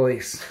glory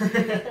boys.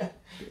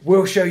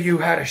 We'll show you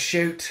how to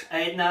shoot.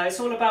 No, it's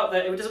all about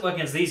it doesn't work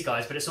against these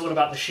guys, but it's all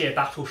about the sheer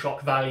battle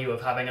shock value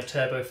of having a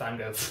turbofan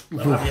go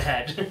above your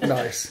head.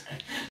 Nice.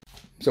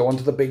 So on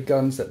to the big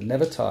guns that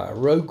never tire.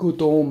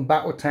 Rogudorn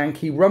battle tank.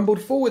 He rumbled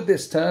forward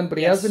this turn, but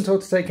he has been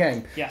told to take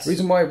aim. Yes. The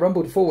reason why he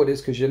rumbled forward is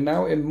because you're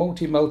now in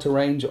multi-melter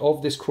range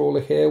of this crawler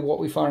here. What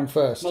are we firing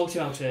first?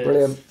 Multi-melters.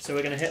 Brilliant. So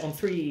we're going to hit on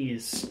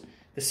 3s.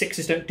 The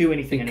 6s don't do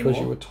anything anymore.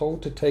 Because you were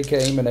told to take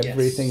aim and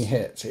everything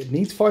hits. It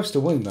needs 5s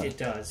to wound though. It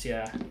does,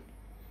 yeah.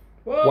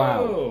 Whoa!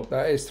 Wow,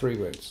 that is 3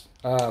 wounds.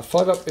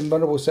 5-up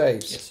invulnerable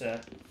saves. Yes,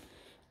 sir.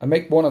 I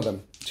make one of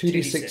them.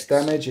 2d6 2d6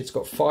 damage. It's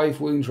got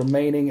 5 wounds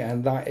remaining,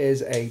 and that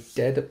is a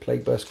dead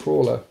Plague Burst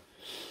Crawler,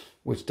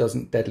 which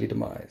doesn't deadly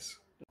demise.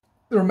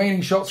 The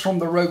remaining shots from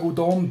the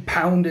Rogudorn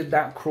pounded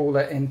that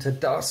crawler into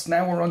dust.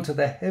 Now we're on to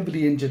the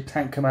heavily injured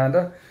tank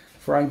commander,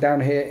 throwing down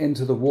here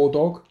into the War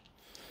Dog.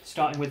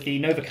 Starting with the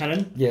Nova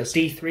Cannon. Yes.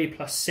 D3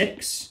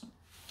 +6.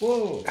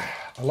 Whoa.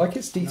 I like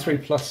its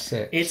D3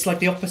 +6. It's like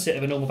the opposite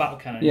of a normal battle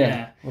cannon.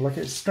 Yeah. Well, like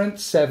it's strength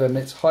 7,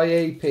 it's high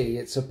AP,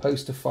 it's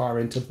supposed to fire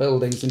into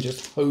buildings and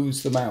just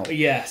hose them out.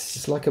 Yes.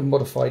 It's like a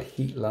modified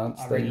heat lance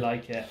I thing. really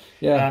like it.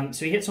 Yeah.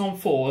 So he hits on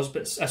 4s,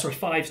 but sorry,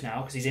 5s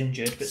now because he's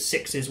injured, but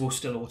 6s will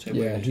still auto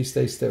wound. Yeah, he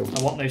stays still.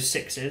 I want those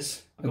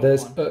 6s.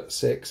 There's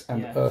 6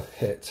 and a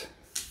hit.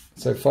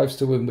 So 5s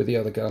to wound with the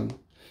other gun.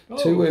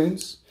 2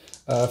 wounds,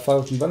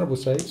 5 invulnerable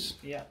saves.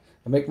 Yeah.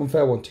 I make one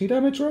fair one. 2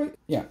 damage, right?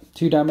 Yeah,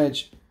 2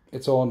 damage.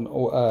 It's on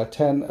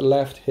 10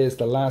 left. Here's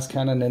the last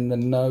cannon in the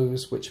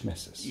nose, which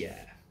misses. Yeah.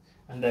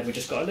 And then we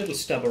just got a little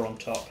stubber on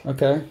top.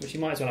 Okay. Which you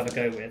might as well have a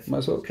go with. Might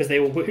as well. Because they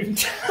all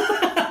wound.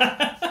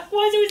 Why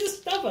is it always a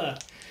stubber?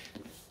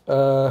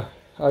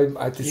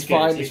 It's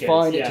fine. It's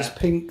fine. Yeah. It just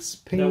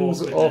pings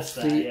off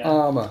the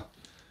armour.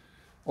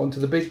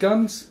 Onto the big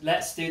guns.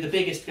 Let's do the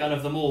biggest gun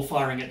of them all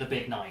firing at the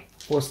big knight.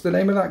 What's the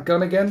name of that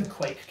gun again? The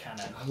Quake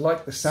Cannon. I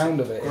like the sound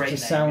of it. Great It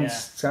just name,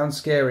 sounds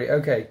scary.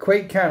 Okay,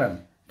 Quake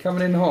Cannon.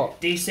 Coming in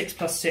hot. D6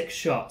 +6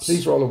 shots.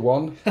 Please roll a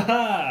 1.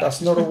 That's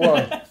not a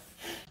 1.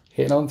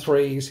 Hitting on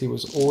 3s. He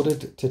was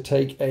ordered to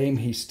take aim.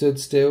 He stood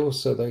still,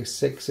 so those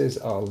 6s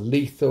are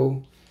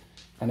lethal.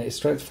 And it's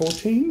strength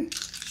 14?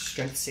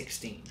 Strength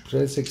 16.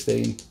 Strength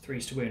 16.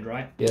 3s to wound,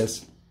 right?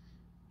 Yes.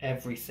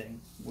 Everything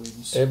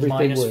wounds.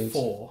 Everything wounds.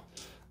 -4.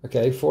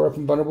 Okay, 4-up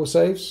invulnerable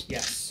saves.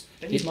 Yes.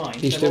 Don't use mine.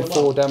 Each doing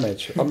 4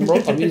 damage. I'm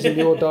using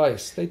your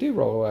dice. They do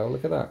roll well.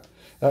 Look at that.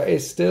 That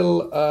is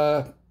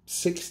still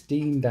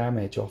 16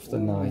 damage off the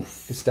knight.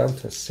 It's down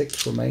to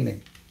 6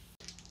 remaining.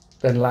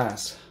 Then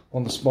Las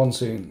on the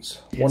Sponsoons.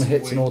 1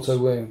 hits and auto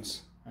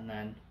wounds. And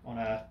then on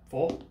a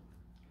 4?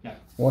 No.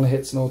 1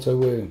 hits and auto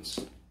wounds.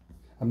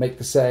 And make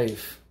the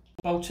save.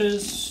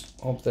 Bolters.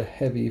 Of the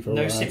heavy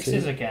variety. No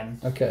 6s again.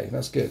 Okay,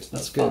 that's good.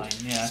 That's good.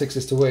 Fine, yeah.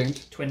 6s to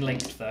wound. Twin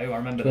linked though, I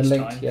remember Twin this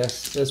linked, time.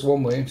 yes. There's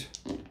 1 wound.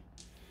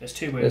 There's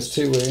 2 wounds. There's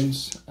 2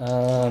 wounds.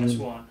 There's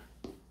 1.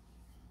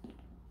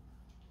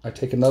 I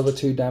take another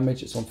 2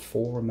 damage. It's on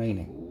 4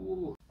 remaining.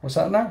 Ooh. What's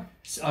that now?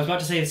 I was about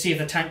to say, see if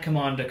the tank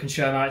commander can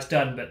show him how it's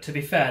done, but to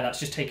be fair, that's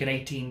just taken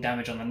 18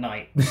 damage on the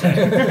knight.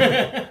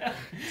 So.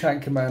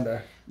 Tank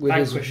commander with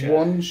Vanquisher. his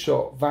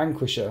one-shot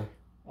Vanquisher.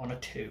 On a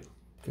 2.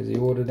 Because he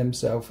ordered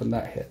himself and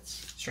that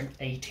hits. Strength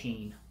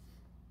 18.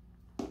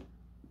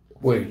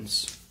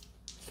 Wounds.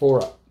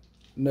 4 up.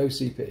 No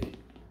CP.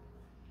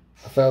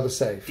 I failed the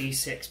save.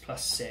 D6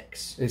 plus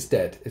 6. It's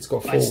dead. It's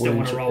got 4 I still wounds.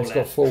 want to roll It's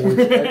got 4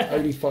 wounds.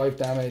 Only 5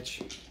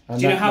 damage. And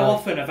do you know how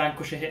often a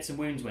Vanquisher hits and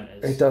wounds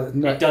winners? It does.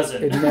 No, it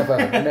doesn't. It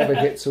never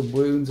hits some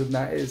wounds, and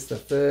that is the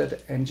 3rd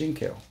engine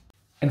kill.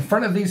 In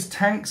front of these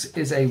tanks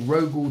is a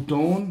Rogel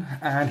Dawn,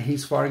 and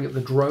he's firing at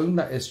the drone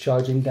that is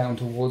charging down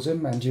towards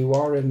him, and you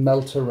are in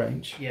melter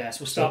range.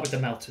 Yes, we'll start with the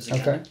melters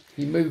again. Okay.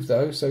 He moved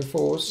though, so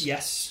 4s.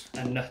 Yes,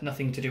 and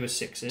nothing to do with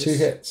 6s. 2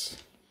 hits.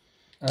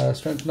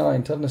 Strength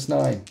 9, toughness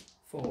 9.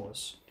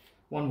 4s.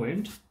 1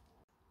 wound.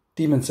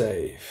 Demon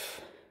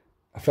save.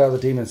 I failed the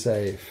demon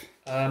save.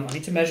 I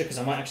need to measure because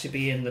I might actually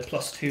be in the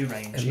 +2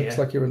 range. It looks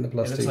like you're in the +2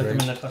 range. It looks like I'm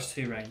in the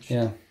 +2 range.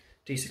 Yeah.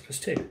 D6 plus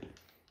 2.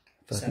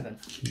 7.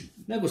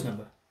 Noble's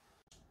number.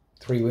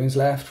 3 wounds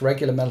left.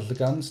 Regular melter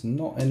guns,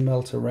 not in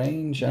melter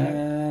range,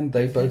 and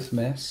they both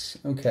miss.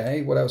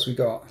 Okay, what else we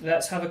got?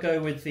 Let's have a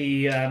go with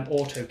the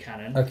auto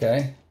cannon.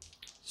 Okay.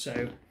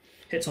 So,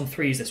 hits on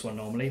 3s this one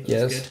normally, but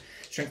yes. that's good.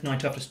 Strength 9,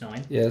 toughness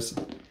 9. Yes.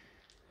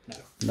 No.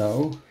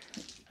 No.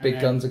 Big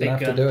guns are going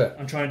to have to do it.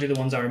 I'm trying to do the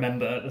ones I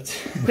remember.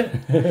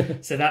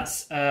 So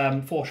that's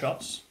 4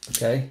 shots.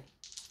 Okay.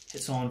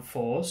 Hits on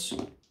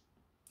 4s.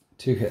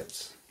 2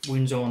 hits.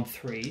 Wounds on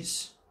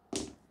 3s.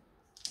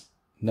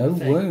 No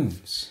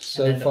wounds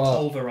so and then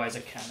far. The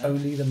pulverizer cannon.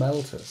 Only the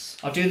melters.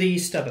 I'll do the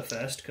stubber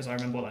first because I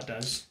remember what that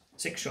does.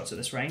 6 shots at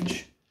this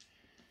range.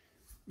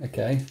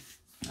 Okay.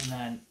 And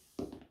then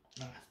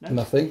no.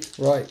 Nothing.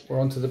 Right,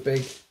 we're on to the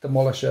big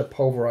demolisher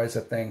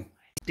pulverizer thing.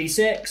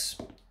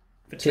 D6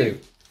 for 2.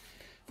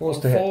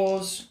 4s to hit.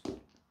 4s.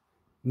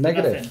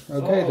 Negative.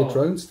 Nothing. Okay, the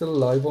drone's still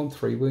alive on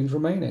 3 wounds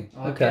remaining.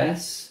 I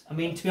guess. I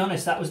mean, to be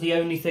honest, that was the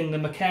only thing the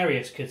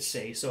Macarius could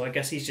see, so I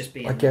guess he's just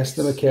being I guess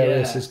the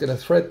Macarius is going to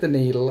thread the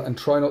needle and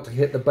try not to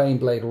hit the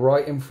Baneblade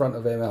right in front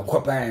of him. And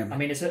wha-bam! I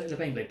mean, the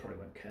Baneblade probably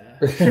won't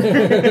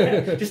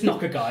care. Just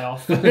knock a guy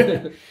off.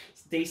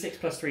 D6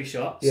 plus 3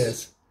 shots.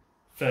 Yes.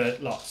 For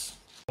lots.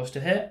 Supposed to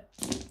hit.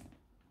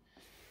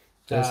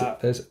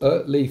 There's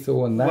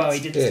lethal and that's well,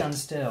 he didn't stand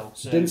still.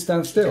 So he didn't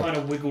stand still. He kind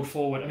of wiggled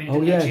forward. I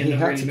mean, he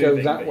had to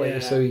go that way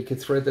so he could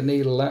thread the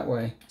needle that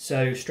way.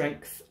 So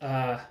strength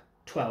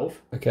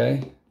 12.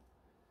 Okay.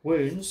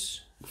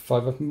 Wounds.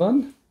 5 up and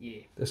bun? Yeah.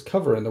 There's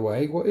cover in the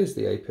way. What is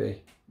the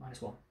AP?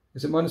 -1.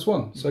 Is it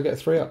 -1? So I get a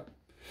 3 up.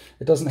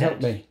 It doesn't help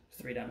me.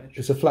 3 damage.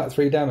 It's a flat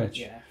 3 damage.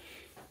 Yeah.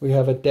 We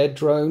have a dead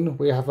drone.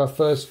 We have our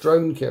first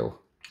drone kill.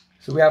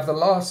 So we have the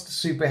last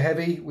super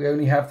heavy. We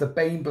only have the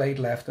Baneblade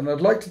left. And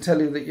I'd like to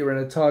tell you that you're in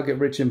a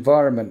target-rich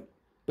environment,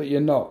 but you're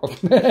not.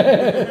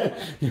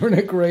 You're in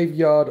a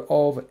graveyard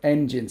of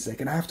engines. They're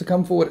going to have to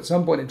come forward at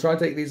some point and try and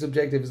take these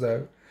objectives,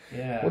 though.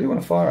 Yeah. What do you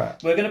want to fire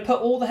at? We're going to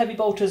put all the heavy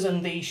bolters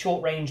and the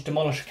short-range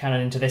demolisher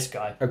cannon into this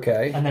guy.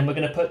 Okay. And then we're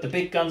going to put the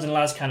big guns and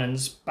las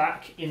cannons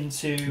back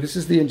into... This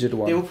is the injured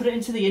one. They will put it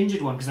into the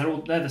injured one because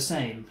they're the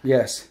same.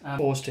 Yes.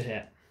 4s to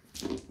hit.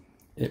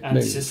 And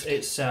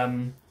it's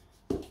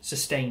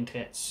sustained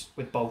hits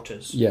with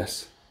bolters.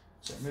 Yes.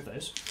 So remove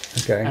those.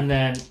 Okay. And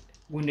then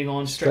wounding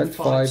on strength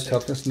 5, so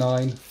toughness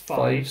 9,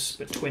 5s,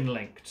 but twin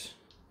linked.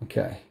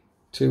 Okay.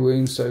 2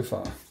 wounds so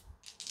far.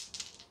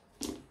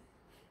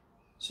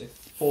 So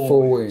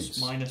 4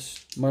 wounds.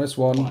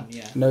 -1.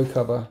 Yeah. No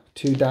cover.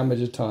 2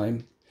 damage a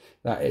time.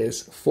 That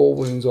is 4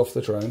 wounds off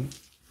the drone.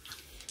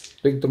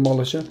 Big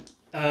demolisher.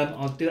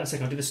 I'll do that in a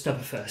second. I'll do the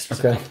stubber first.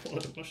 Okay.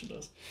 What the demolisher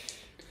does.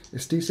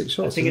 It's D6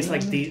 shots. I think it's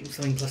like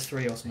something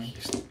 +3 or something.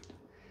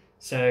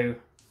 So.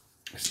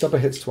 Stubber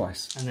hits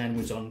twice. And then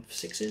wounds on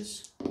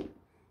 6s.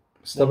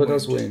 Stubber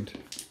does wound.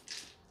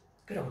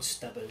 Good old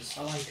stubbers.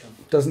 I like them.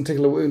 Doesn't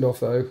tickle a wound off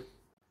though.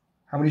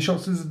 How many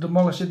shots is a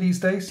demolisher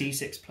these days?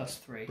 D6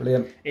 +3.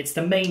 Brilliant. It's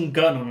the main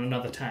gun on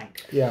another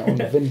tank. Yeah, on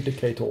the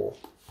Vindicator.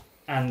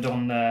 And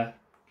on a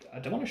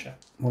demolisher.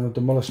 On a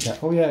demolisher.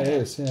 Oh yeah, it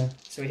is. Yeah.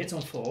 So he hits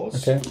on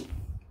 4s.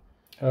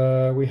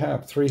 Okay. We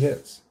have 3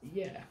 hits.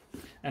 Yeah.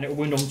 And it will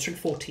wound on strength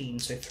 14,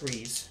 so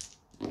 3s.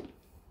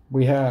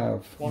 We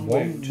have 1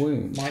 wound.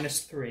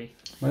 -3.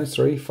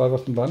 -3, 5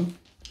 up and bun.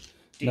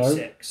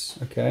 D6.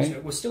 No. Okay. So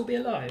it will still be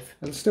alive.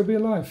 It'll still be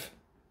alive.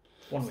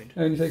 1 wound.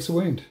 Only takes a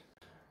wound.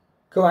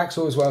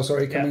 Coaxial as well,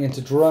 sorry, coming into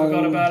drone.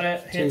 Forgot about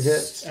it. 2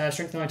 hits.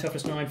 Strength 9,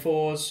 toughness 9,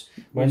 4s.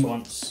 Wounds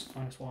once.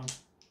 -1.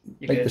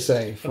 Make the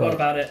save. Forgot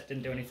about it.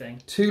 Didn't do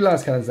anything. 2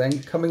 las cannons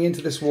then, coming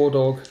into this war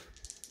dog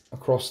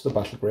across the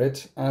battle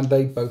grid, and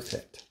they both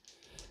hit.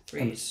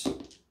 3s.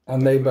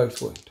 And they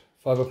both wound.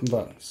 5 up and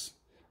buns.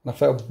 And I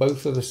failed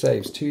both of the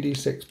saves.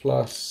 2d6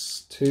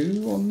 plus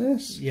 2 on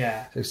this?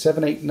 Yeah. So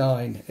 7, 8,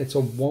 9. It's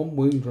on 1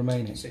 wound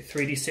remaining. So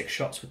 3d6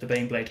 shots with the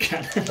Baneblade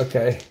cannon.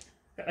 Okay.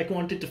 I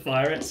wanted to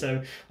fire it,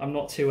 so I'm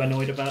not too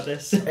annoyed about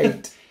this.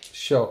 8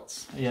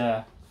 shots.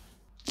 Yeah.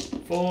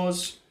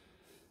 4s.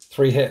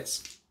 3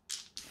 hits.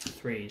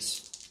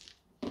 3s.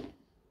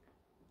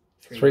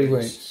 3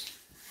 wounds.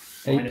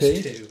 Minus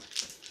AP. 2.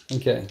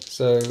 Okay,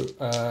 so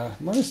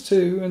minus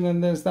 2, and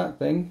then there's that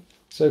thing.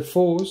 So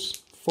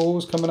 4s.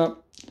 4s coming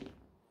up.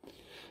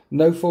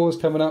 No 4s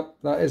coming up.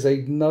 That is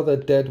another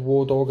dead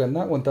war dog, and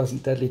that one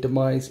doesn't deadly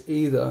demise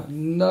either.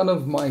 None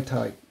of my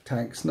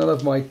tanks, none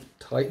of my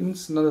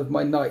titans, none of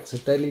my knights are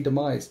deadly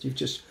demised. You've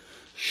just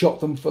shot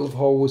them full of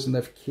holes and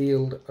they've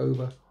keeled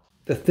over.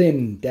 The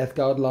thin Death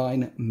Guard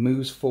line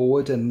moves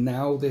forward, and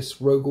now this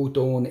Rogel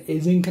Dawn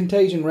is in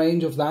contagion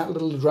range of that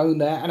little drone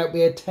there, and it'll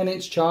be a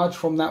 10-inch charge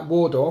from that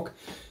war dog.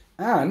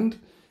 And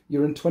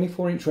you're in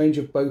 24-inch range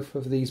of both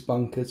of these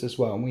bunkers as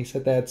well. And we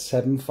said they had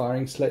 7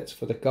 firing slits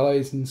for the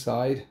guys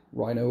inside,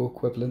 rhino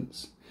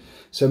equivalents.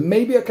 So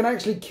maybe I can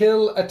actually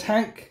kill a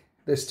tank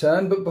this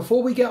turn. But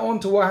before we get on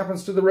to what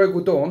happens to the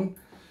Rogel Dawn,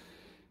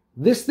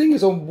 this thing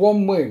is on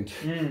 1 wound.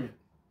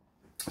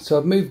 So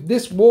I've moved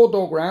this war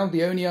dog round,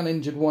 the only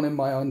uninjured one in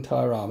my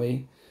entire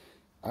army.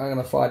 I'm going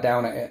to fire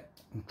down at it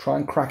and try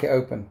and crack it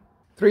open.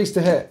 3s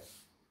to hit.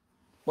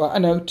 Well, I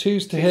know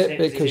 2s to hit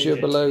because you're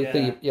below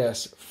the...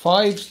 Yes.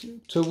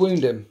 5s to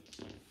wound him.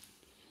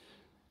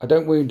 I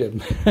don't wound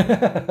him.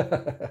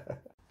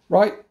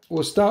 Right,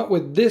 we'll start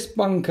with this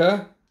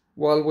bunker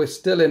while we're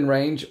still in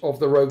range of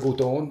the Rogel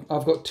Dawn.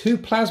 I've got 2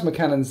 plasma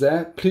cannons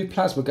there, 2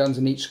 plasma guns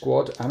in each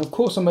squad, and of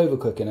course I'm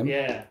overcooking them.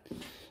 Yeah.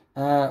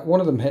 One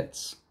of them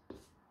hits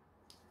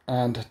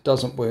and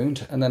doesn't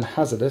wound, and then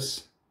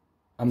hazardous.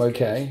 I'm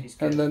okay. He's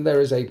good. And then there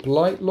is a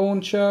blight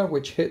launcher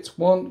which hits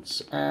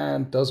once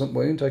and doesn't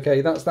wound. Okay,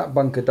 that's that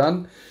bunker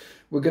done.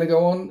 We're going to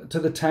go on to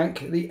the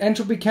tank. The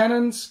entropy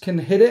cannons can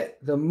hit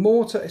it. The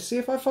mortar, see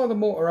if I fire the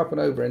mortar up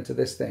and over into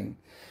this thing.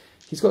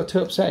 He's got a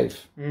 2-up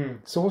save.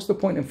 So what's the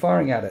point in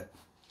firing at it?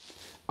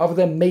 Other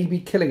than maybe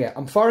killing it.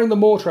 I'm firing the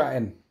mortar at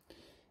him.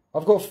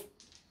 I've got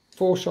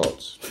 4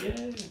 shots.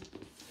 Yay.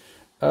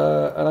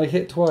 And I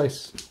hit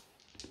twice.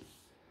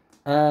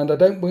 And I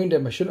don't wound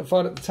him. I shouldn't have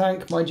fired at the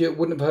tank. Mind you, it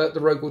wouldn't have hurt the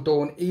Rogel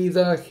Dawn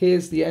either.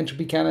 Here's the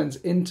entropy cannons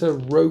into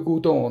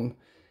Rogel Dawn.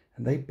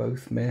 And they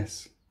both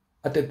miss.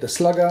 I did the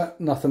slugger.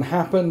 Nothing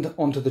happened.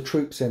 Onto the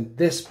troops in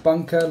this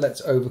bunker.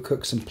 Let's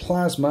overcook some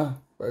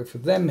plasma. Both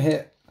of them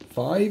hit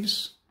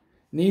 5s.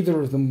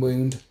 Neither of them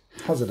wound.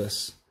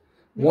 Hazardous.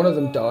 One of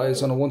them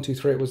dies on a 1, 2,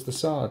 3. It was the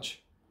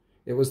Sarge.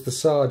 It was the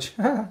Sarge.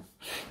 And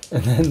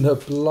then the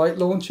blight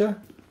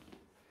launcher.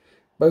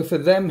 Both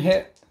of them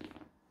hit.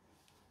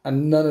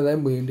 And none of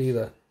them wound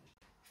either.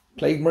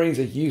 Plague Marines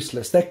are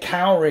useless. They're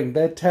cowering.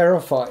 They're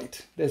terrified.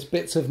 There's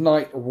bits of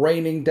night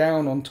raining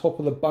down on top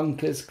of the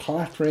bunkers,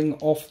 clattering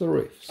off the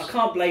roofs. I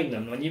can't blame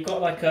them. When you've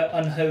got like an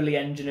unholy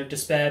engine of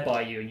despair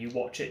by you and you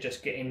watch it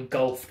just get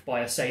engulfed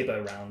by a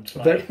sabot round.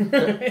 Like,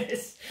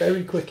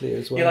 very quickly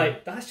as well. You're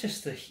like, that's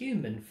just the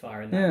human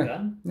firing that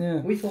gun.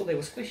 Yeah. We thought they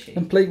were squishy.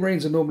 And Plague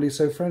Marines are normally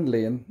so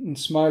friendly and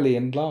smiley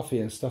and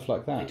laughy and stuff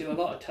like that. They do a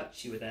lot of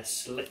touchy with their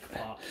slick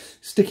parts.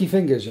 Sticky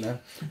fingers, you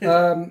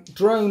know.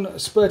 Drone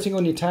spurting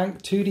on your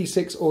tank,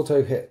 2d6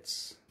 auto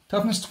hits.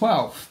 Toughness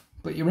 12,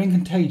 but you're in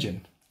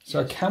contagion.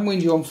 So I can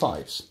wound you on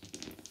 5s.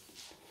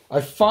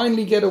 I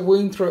finally get a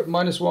wound through at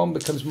 -1,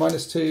 becomes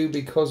 -2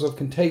 because of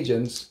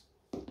contagions.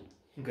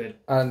 Good.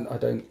 And I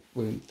don't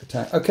wound the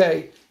tank.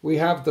 Okay, we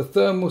have the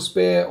thermal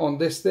spear on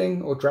this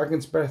thing, or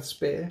dragon's breath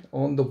spear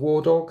on the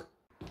war dog.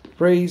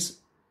 Freeze.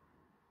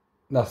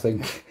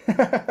 Nothing.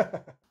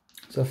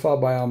 So far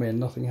by army and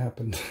nothing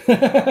happened.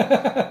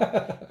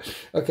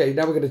 Okay,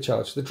 now we're going to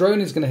charge. The drone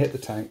is going to hit the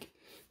tank.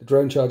 The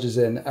drone charges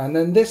in. And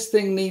then this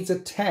thing needs a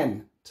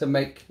 10 to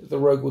make the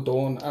Rogel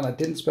Dawn. And I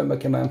didn't spend my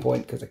command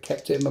point because I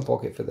kept it in my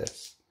pocket for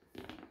this.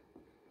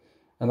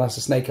 And that's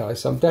a snake eye.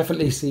 So I'm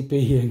definitely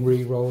CPing,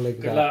 re-rolling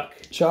that. Good luck.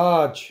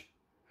 Charge.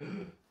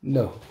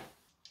 No.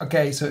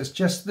 Okay, so it's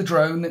just the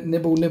drone.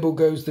 Nibble, nibble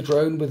goes the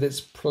drone with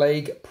its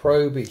plague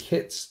probe. It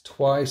hits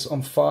twice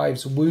on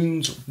 5s,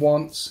 wounds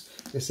once.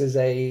 This is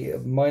a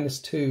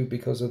 -2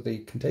 because of the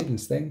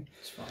contagions thing.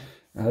 It's fine.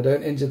 And I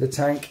don't injure the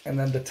tank, and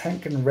then the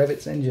tank can rev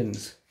its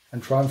engines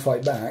and try and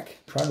fight back.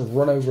 Try and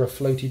run over a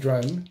floaty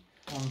drone.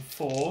 On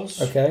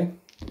 4s. Okay.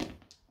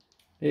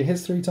 It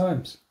hits 3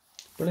 times.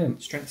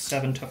 Brilliant. Strength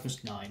 7,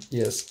 toughness 9.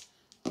 Yes.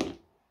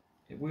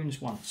 It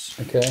wounds once.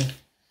 Okay.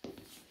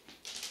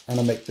 And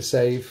I make the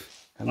save.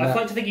 And I'd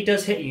like to think he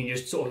does hit you and you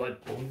just sort of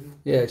like boom,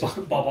 yeah,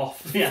 just bob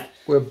off. Yeah.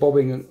 We're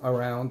bobbing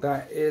around.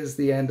 That is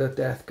the end of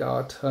Death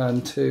Guard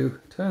turn 2.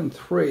 Turn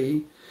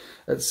 3.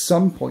 At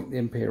some point the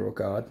Imperial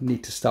Guard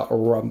need to start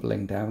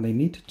rumbling down. They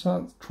need to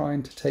start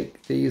trying to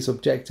take these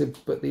objectives,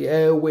 but the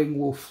air wing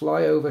will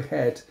fly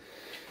overhead.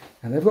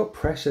 And they've got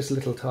precious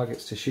little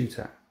targets to shoot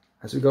at.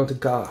 As we go into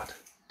guard.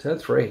 Turn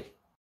 3.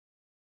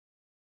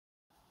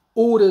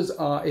 Orders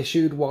are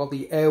issued while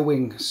the air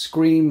wing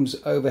screams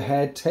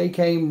overhead. Take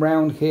aim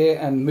round here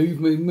and move,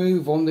 move,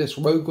 move on this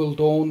Rogel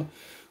Dawn.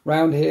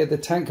 Round here, the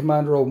tank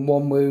commander on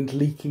 1 wound,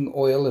 leaking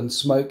oil and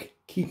smoke,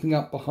 keeping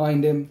up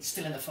behind him.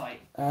 Still in the fight.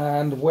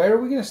 And where are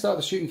we going to start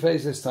the shooting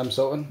phase this time,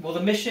 Sultan? Well,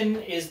 the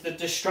mission is the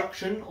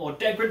destruction or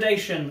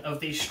degradation of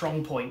these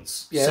strong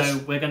points. Yes. So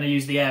we're going to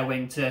use the air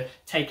wing to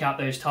take out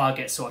those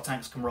targets so our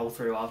tanks can roll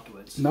through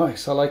afterwards.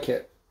 Nice, I like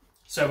it.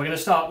 So we're going to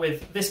start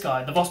with this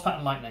guy, the Voss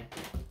pattern lightning,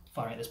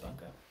 firing at this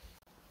bunker.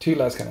 2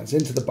 las cannons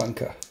into the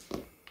bunker.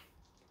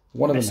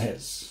 One of them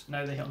hits.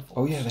 No, they hit on 4s.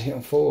 Oh yeah, they hit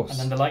on 4s. And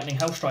then the lightning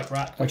hellstrike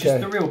rack, which is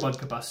the real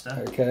bunker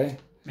buster. Okay.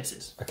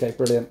 Misses. Okay,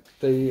 brilliant.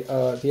 The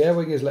air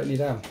wing is letting you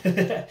down.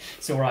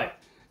 It's all right.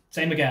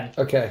 Same again.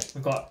 Okay.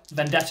 We've got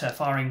Vendetta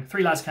firing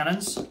 3 las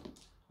cannons,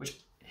 which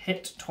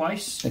hit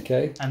twice.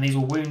 Okay. And these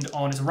will wound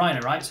on. It's a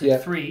rhino, right? So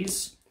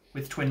 3s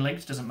with twin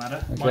linked, doesn't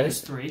matter. Okay.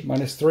 -3.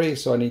 -3,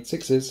 so I need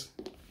 6s.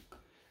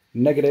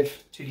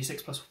 Negative.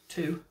 2d6 plus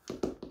 2.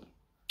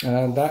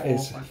 And that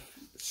is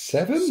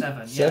 7?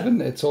 7, 7?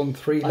 Yeah. It's on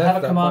 3 left. I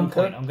have a command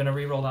bunker. point. I'm going to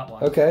re-roll that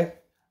one. Okay.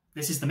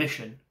 This is the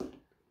mission.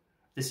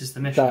 This is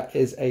the mission. That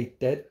is a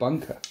dead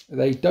bunker.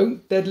 They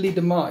don't deadly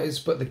demise,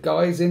 but the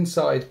guys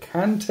inside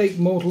can take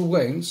mortal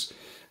wounds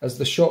as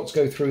the shots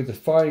go through the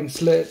firing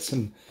slits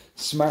and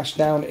smash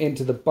down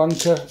into the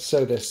bunker.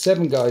 So there's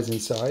 7 guys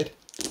inside.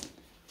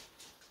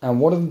 And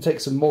one of them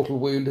takes a mortal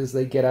wound as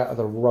they get out of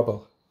the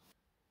rubble.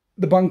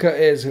 The bunker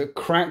is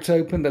cracked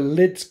open. The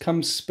lids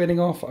come spinning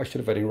off. I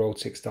should have only rolled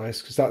 6 dice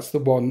because that's the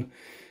one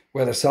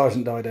where the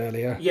sergeant died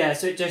earlier. Yeah,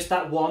 so just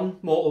that one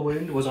mortal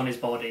wound was on his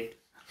body.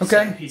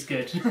 Okay. So he's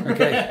good.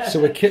 Okay, so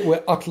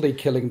we're utterly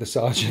killing the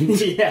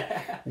sergeant. Yeah.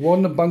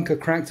 One bunker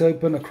cracked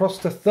open across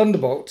the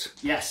Thunderbolt.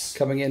 Yes.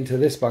 Coming into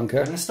this bunker.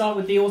 I'm going to start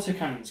with the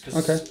autocannons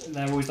because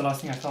they're always the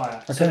last thing I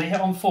fire. Okay. So they hit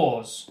on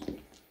 4s.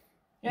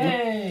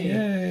 Yay!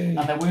 Yay!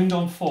 And they wound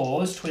on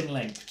 4s, twin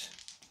linked.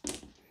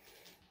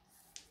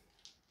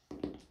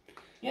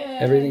 Yay!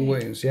 Everything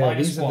wounds. Yeah,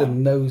 these are the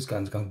 -1. nose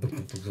guns going. Boom,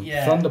 boom, boom.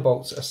 Yeah.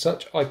 Thunderbolts are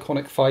such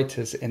iconic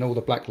fighters in all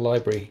the Black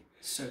Library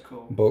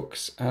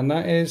books, and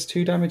that is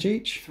 2 damage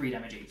each. 3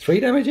 damage each.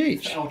 3 damage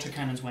each. The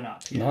autocannons went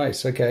up. Yeah.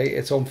 Nice. Okay,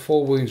 it's on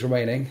 4 wounds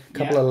remaining. A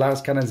couple of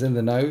las cannons in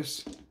the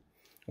nose.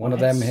 One of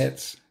them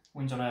hits.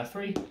 Wounds on a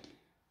 3.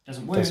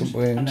 Doesn't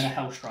wound. And then a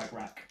hellstrike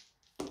rack.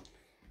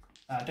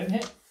 Don't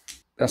hit.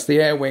 That's the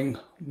air wing.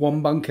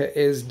 1 bunker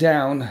is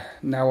down.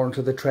 Now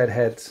onto the tread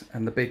heads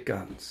and the big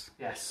guns.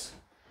 Yes.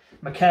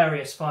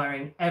 Macarius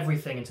firing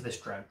everything into this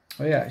drone.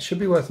 Oh yeah, it should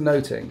be worth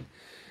noting.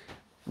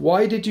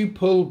 Why did you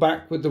pull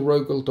back with the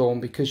Rogel Dawn?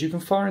 Because you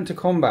can fire into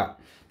combat.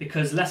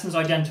 Because lessons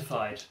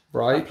identified.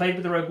 Right. I played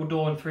with the Rogel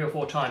Dawn 3 or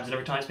 4 times, and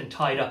every time it's been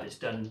tied up, it's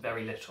done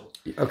very little.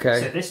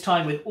 Okay. So this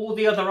time, with all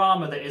the other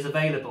armour that is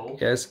available,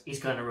 he's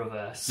going to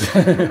reverse.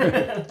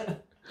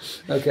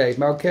 Okay,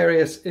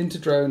 Malcarius into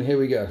drone, here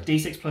we go.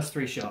 D6 plus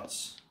 3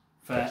 shots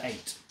for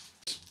 8.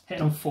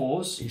 Hit on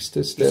 4s. He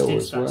stood still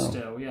as well.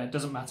 Still. Yeah, it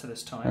doesn't matter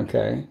this time.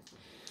 Okay.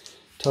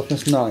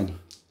 Toughness 9.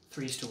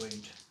 3s to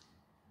wound.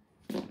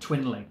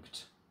 Twin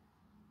linked.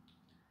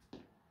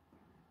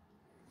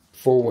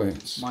 4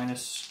 wounds.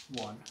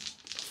 -1.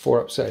 4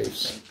 up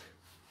saves.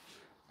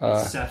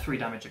 It's 3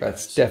 damage.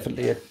 That's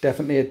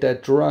definitely a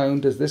dead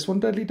drone. Does this one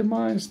deadly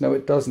demise? No,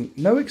 it doesn't.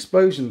 No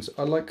explosions.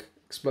 I like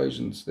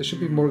explosions. There should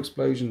be more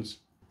explosions.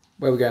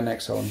 Where we go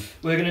next on?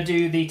 We're going to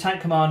do the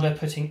tank commander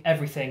putting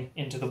everything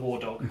into the war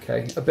dog.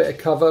 Okay, a bit of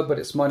cover, but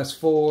it's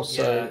 -4,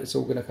 so it's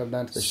all going to come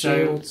down to the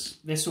shields.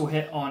 This will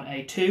hit on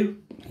a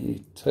 2.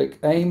 He took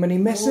aim and he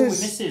misses. Oh,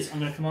 he misses. I'm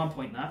going to command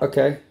point that.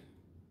 Okay.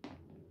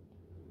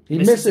 He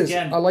misses.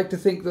 Again. I like to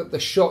think that the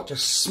shot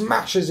just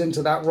smashes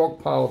into that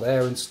rock pile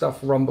there and stuff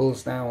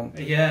rumbles down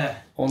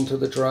onto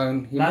the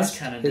drone. He missed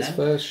his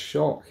first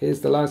shot. Here's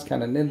the las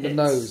cannon in the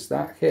nose.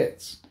 That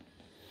hits.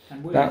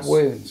 And wounds. That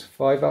wounds.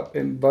 5 up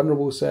in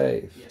vulnerable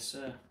save. Yes,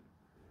 sir.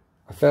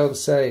 I failed the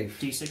save.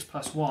 D6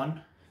 plus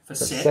 1 for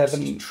 6.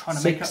 7.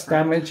 6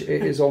 damage.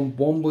 It is on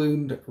 1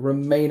 wound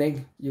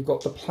remaining. You've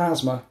got the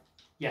plasma.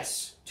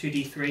 Yes.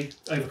 2d3.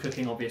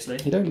 Overcooking, obviously.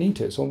 You don't need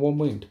to. It's on 1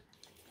 wound.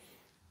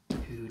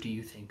 Who do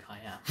you think I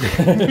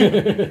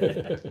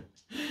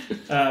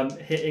am?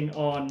 Hitting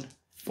on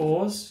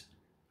 4s.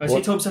 Oh, so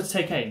he told himself to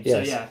take aim.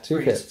 Yes, so yeah, 2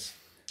 hits.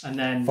 And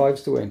then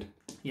 5s to wound.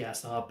 Yeah,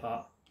 that's the hard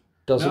part.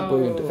 Doesn't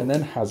wound. And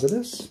then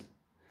hazardous.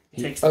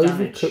 He takes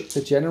overcooked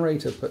the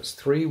generator, puts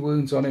 3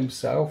 wounds on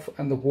himself,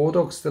 and the war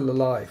dog's still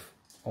alive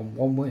on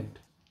 1 wound.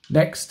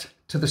 Next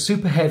to the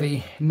super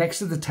heavy, next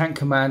to the tank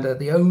commander,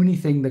 the only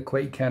thing the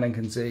Quake cannon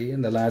can see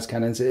and the las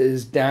cannons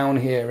is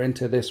down here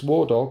into this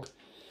war dog.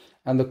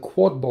 And the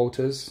quad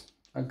bolters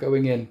are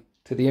going in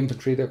to the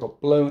infantry that got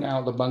blown out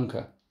of the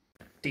bunker.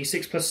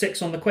 D6 plus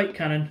 6 on the Quake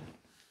cannon.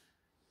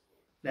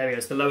 There he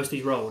is, the lowest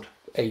he's rolled.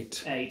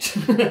 8. 8.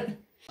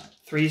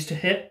 3s to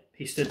hit,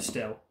 he stood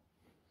still.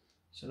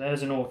 So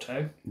there's an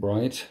auto.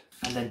 Right.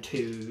 And then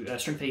 2,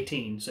 strength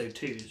 18, so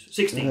 2s.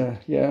 16.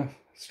 Yeah.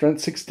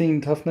 Strength 16,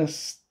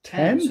 toughness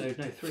 10? So no,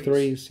 3s.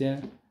 3s,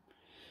 yeah.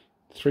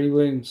 3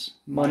 wounds.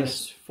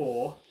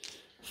 -4.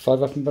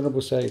 5 up in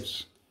vulnerable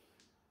saves.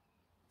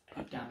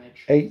 8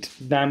 damage. 8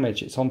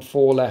 damage. It's on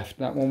 4 left.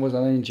 That one was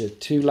uninjured.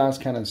 2 las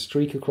cannons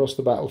streak across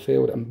the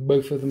battlefield and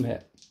both of them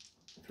hit.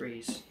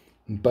 3s.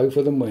 And both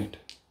of them wound.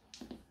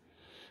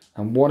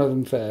 And one of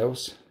them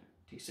fails.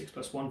 D6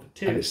 plus 1 for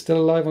 2. And it's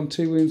still alive on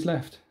 2 wounds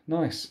left.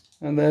 Nice.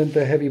 And then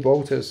the heavy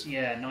bolters.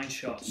 Yeah, 9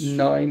 shots.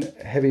 9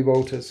 heavy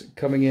bolters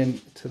coming in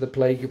to the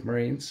Plague of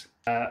Marines.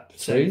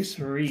 So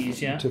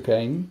 3s, yeah. Took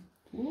aim.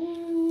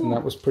 Ooh. And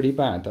that was pretty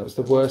bad. That was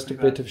the worst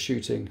bit of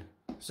shooting.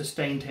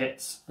 Sustained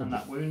hits and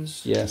that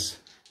wounds. Yes.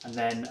 And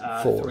then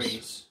fours.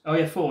 Threes. Oh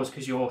yeah, fours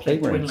because you're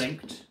twin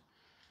linked.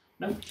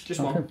 No, just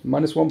one.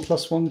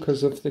 -1/+1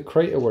 because of the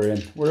crater we're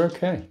in. We're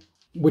okay.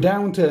 We're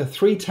down to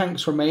 3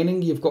 tanks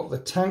remaining. You've got the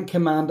tank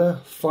commander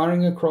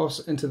firing across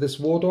into this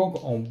war dog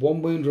on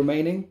 1 wound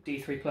remaining.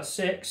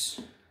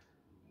 D3+6.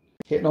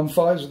 Hitting on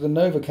 5s with the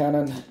Nova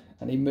cannon,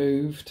 and he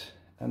moved,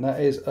 and that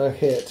is a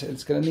hit.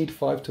 It's going to need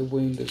 5 to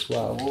wound as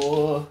well.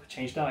 Oh,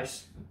 change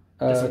dice.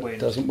 Doesn't wound.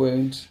 Doesn't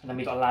wound. And then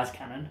we got a las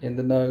cannon. In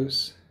the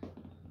nose.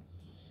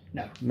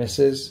 No.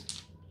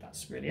 Misses.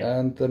 That's really it.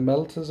 And the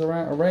melters are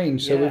out of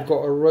range. So we've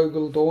got a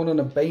Rogel Dawn and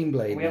a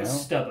Baneblade now. We have a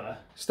Stubber.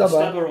 Stubber.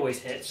 Stubber always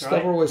hits, right?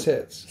 Stubber always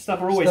hits.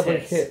 Stubber always Stubber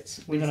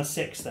hits. We've done a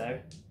 6 though.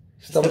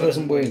 Stubber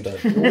doesn't wound though.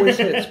 It always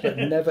hits, but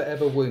never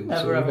ever wounds.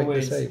 Never ever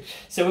wounds.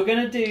 So we're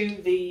going to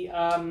do the...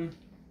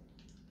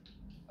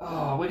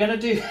 we're going to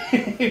do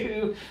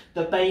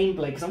the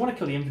Baneblade, because I want to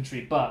kill the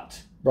infantry,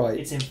 but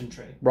it's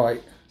infantry.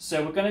 Right.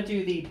 So we're going to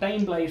do the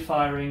Baneblade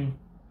firing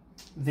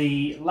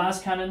the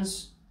las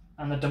cannons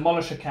and the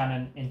demolisher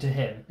cannon into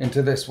him.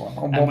 Into this one.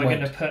 And we're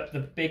going to put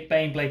the big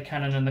Baneblade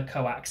cannon and the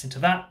coax into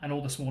that, and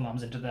all the small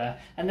arms into there.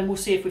 And then we'll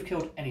see if we've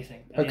killed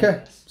anything.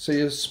 Okay. So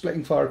you're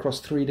splitting fire across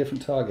 3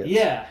 different targets.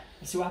 Yeah.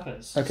 Let's see what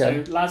happens.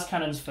 Okay. So las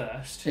cannons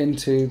first.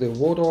 Into the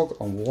war dog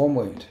on 1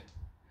 wound.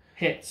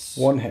 Hits.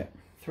 1 hit.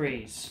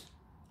 Threes.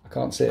 I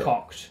can't see it.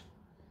 Cocked.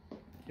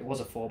 It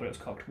was a 4, but it was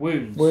cocked.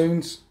 Wounds.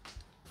 Wounds.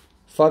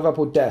 5 up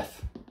or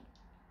death.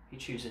 He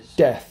chooses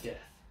death. Death.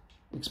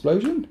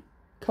 Explosion?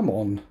 Come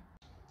on.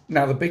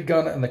 Now the big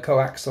gun and the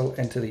coaxial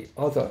into the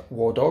other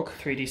war dog.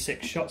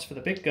 3d6 shots for the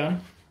big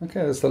gun.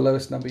 Okay, that's the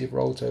lowest number you've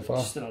rolled so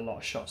far. Still a lot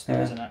of shots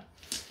there, isn't it?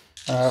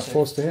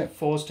 4s to hit.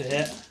 4s to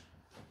hit.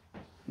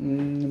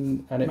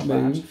 And it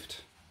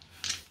moved.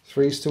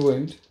 3s to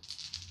wound.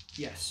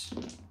 Yes.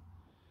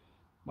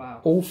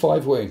 Wow. All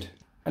 5 wound.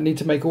 I need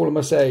to make all of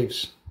my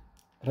saves.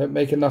 I don't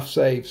make enough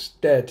saves.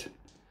 Dead.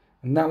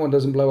 And that one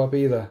doesn't blow up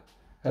either.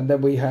 And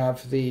then we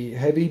have the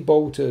heavy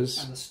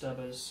bolters. And the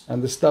stubbers.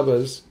 And the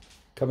stubbers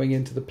coming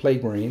into the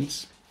Plague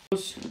Marines.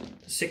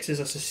 6s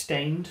are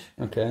sustained.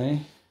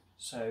 Okay.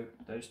 So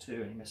those 2,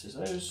 and he misses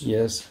those.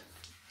 Yes.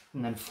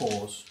 And then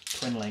 4s,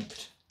 twin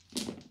linked.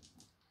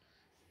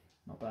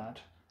 Not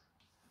bad.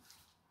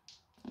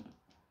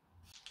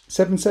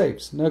 7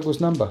 saves.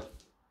 Nurgle's number.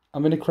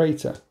 I'm in a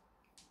crater.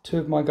 2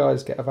 of my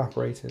guys get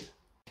evaporated.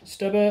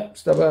 Stubber.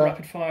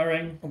 Rapid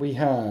firing. We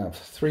have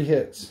 3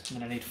 hits.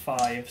 And then I need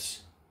 5s.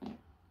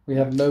 We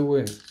have no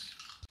wounds.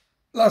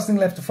 Last thing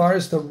left to fire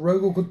is the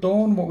Rogel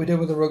Dawn. What we do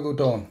with the Rogel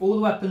Dawn? All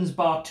the weapons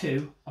bar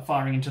 2 are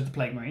firing into the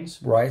Plague Marines.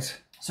 Right.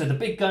 So the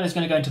big gun is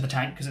going to go into the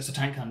tank because it's a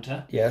tank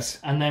hunter. Yes.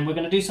 And then we're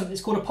going to do something,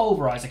 it's called a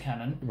pulverizer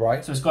cannon.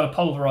 Right. So it's got a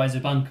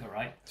pulverizer bunker,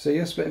 right? So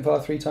you're splitting fire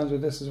 3 times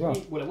with this as well?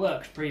 Well, it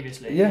worked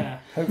previously. Yeah.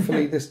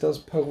 Hopefully this does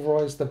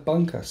pulverize the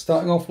bunker.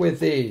 Starting off with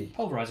the...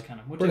 Pulverizer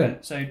cannon. We'll do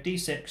it. So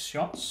D6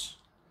 shots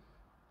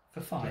for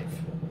 5.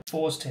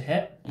 4s to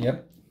hit.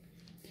 Yep.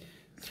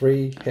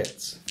 3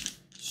 hits.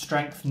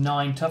 Strength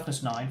 9,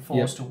 toughness 9,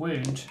 4s to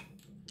wound.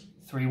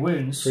 3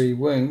 wounds. 3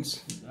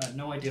 wounds.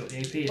 No idea what the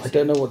AP is. I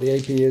don't know what the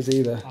AP is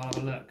either. I'll have a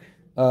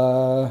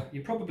look.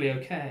 You're probably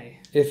okay.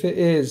 If it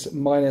is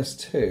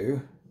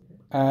 -2,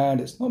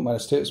 and it's not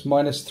 -2, it's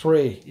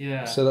 -3.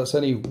 Yeah. So that's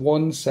only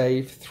 1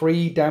 save,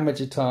 3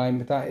 damage a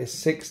time. That is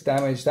 6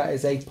 damage. That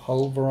is a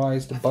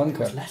pulverized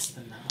bunker. It was less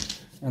than that.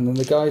 And then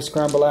the guys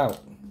scramble out.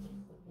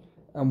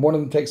 And one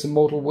of them takes a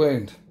mortal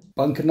wound.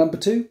 Bunker number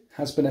 2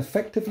 has been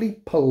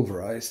effectively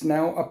pulverized.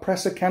 Now a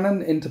presser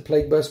cannon into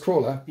Plague Burst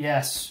Crawler.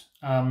 Yes.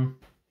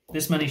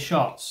 This many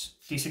shots,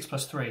 D6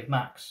 plus 3,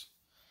 max.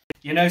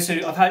 You know, so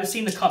I've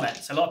seen the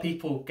comments. A lot of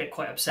people get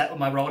quite upset with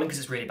my rolling because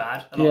it's really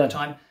bad a lot of the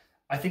time.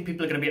 I think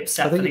people are going to be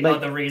upset for the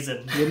other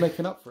reason. You're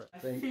making up for it. I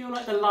feel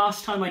like the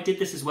last time I did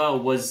this as well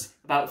was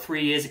about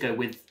 3 years ago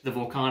with the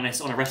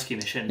Volcanis on a rescue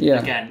mission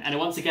again. And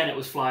once again, it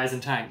was flyers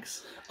and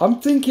tanks. I'm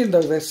thinking,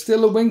 though, there's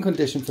still a win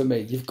condition for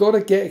me. You've got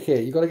to get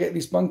here. You've got to get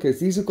these bunkers.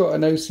 These have got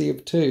an OC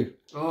of 2.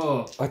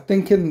 Oh. I'm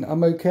thinking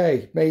I'm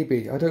okay.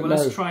 Maybe. I don't know. Well,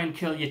 let's try and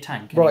kill your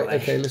tank anyway.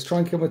 Right, okay. Let's try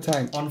and kill my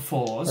tank. On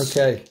 4s.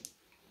 Okay.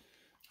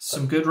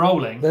 Some good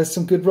rolling. There's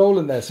some good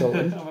rolling there,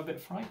 Sultan. I'm a bit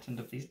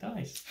frightened of these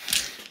dice.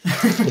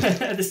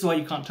 This is why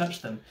you can't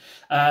touch them.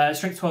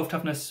 Strength 12,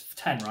 toughness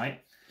 10,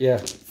 right? Yeah.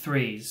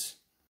 3s.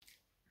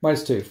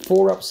 -2.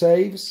 4 up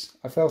saves.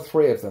 I fell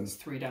 3 of them. It's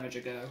 3 damage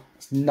a go.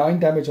 It's 9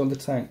 damage on the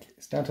tank.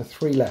 It's down to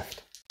 3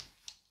 left.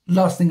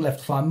 Last thing left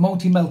to fire.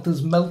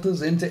 Multi-melters.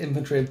 Melters into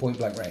infantry in point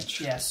blank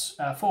range. Yes.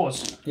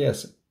 4s.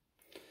 Yes.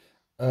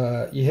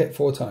 You hit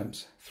 4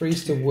 times.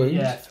 3s to wound.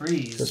 Yeah,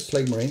 3s. Just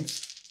Plague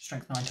Marines.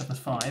 Strength 9, toughness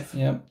 5.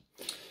 Yeah.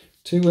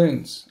 2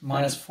 wounds.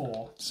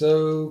 -4.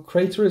 So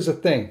crater is a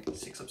thing.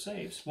 6 up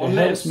saves. 1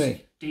 helps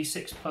me.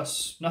 D6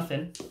 plus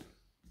nothing.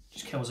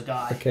 Just kills a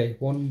guy. Okay,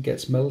 1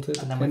 gets melted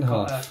and then in we've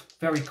got half. A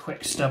very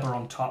quick stubber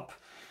on top.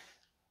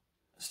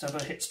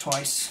 Stubber hits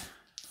twice.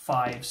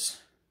 5s.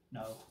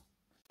 No.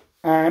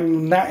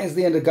 And that is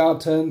the end of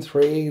guard turn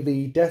 3.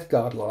 The Death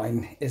Guard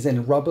line is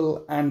in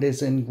rubble and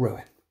is in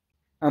ruin.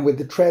 And with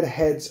the tread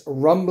heads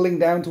rumbling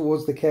down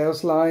towards the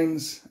chaos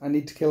lines, I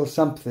need to kill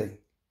something,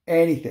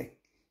 anything,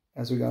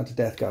 as we go into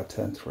Death Guard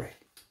turn 3.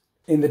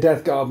 In the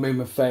Death Guard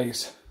movement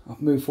phase,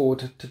 I've moved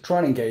forward to try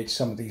and engage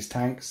some of these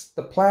tanks.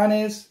 The plan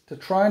is to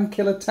try and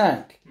kill a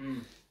tank.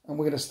 And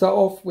we're going to start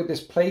off with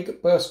this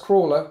Plague Burst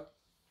Crawler,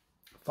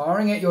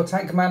 firing at your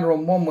tank commander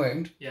on 1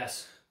 wound.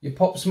 Yes. You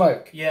pop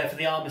smoke. Yeah, for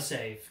the armor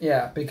save.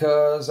 Yeah,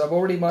 because I've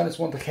already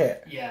 -1 to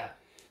hit. Yeah.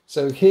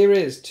 So here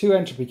is 2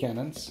 entropy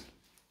cannons.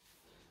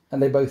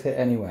 And they both hit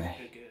anyway.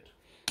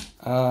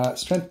 Good.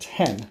 Strength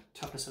 10.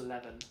 Toughness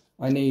 11.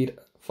 I need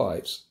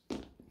 5s.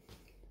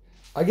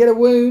 I get a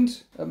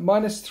wound at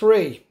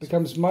 -3.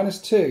 Becomes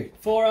 -2.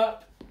 4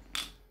 up.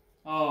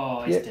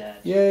 Oh, he's dead.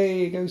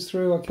 Yay, it goes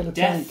through. I kill a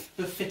tank. Death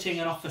befitting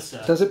an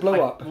officer. Does it blow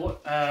up?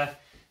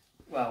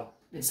 Well,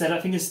 I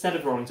think instead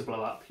of rolling to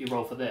blow up, you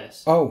roll for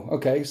this. Oh,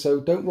 okay. So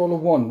don't roll a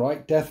 1,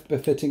 right? Death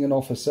befitting an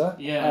officer.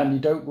 Yeah. And you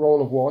don't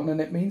roll a 1, and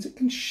it means it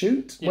can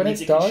shoot when it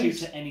dies. It can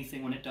shoot at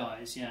anything when it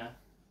dies, yeah.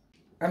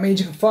 That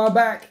means you can fire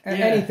back at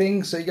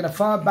anything, so you're going to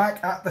fire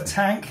back at the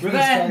tank.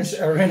 Revenge! These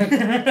guys are in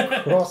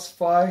a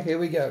crossfire. Here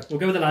we go. We'll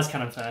go with the las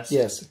cannon first.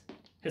 Yes.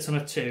 Hits on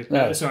a 2.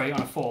 No. No, sorry, on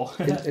a 4.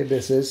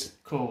 This is.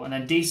 Cool. And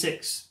then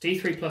D6,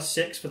 D3 plus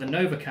 6 for the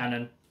Nova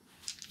cannon.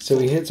 So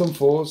he hits on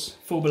 4s.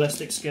 Full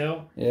ballistic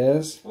skill.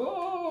 Yes.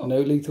 Whoa.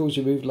 No lethals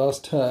you moved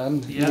last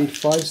turn. You need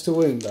 5s to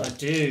wound though. I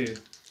do.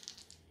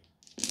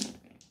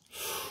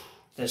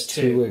 There's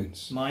 2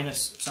 wounds.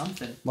 Minus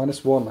something.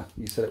 -1,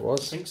 you said it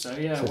was. I think so,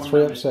 yeah. So 1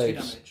 3 up damage, saves. 2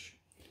 damage.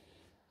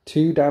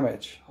 2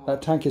 damage.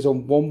 That tank is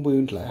on 1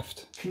 wound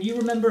left. Can you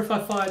remember if I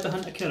fired the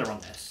Hunter Killer on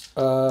this?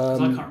 Because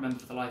I can't remember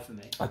for the life of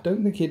me. I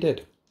don't think you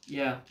did.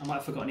 Yeah, I might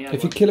have forgotten the other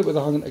If you kill it with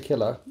a Hunter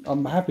Killer,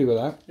 I'm happy with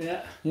that.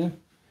 Yeah. Yeah.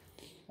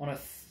 On a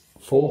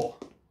 4.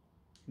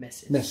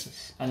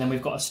 Misses. And then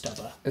we've got a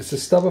stubber. It's a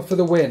stubber for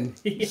the win.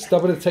 Yeah.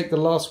 Stubber to take the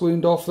last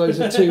wound off. Those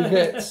are 2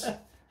 hits.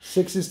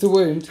 6s to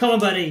wound. Come on,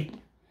 buddy.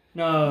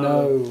 No.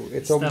 No,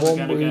 it's on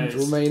 1 wound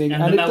remaining.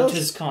 And the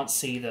melters can't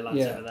see the lads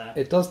over there.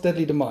 It does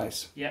deadly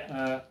demise.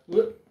 Yeah.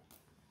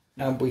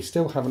 And we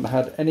still haven't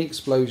had any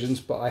explosions,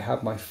 but I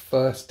have my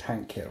first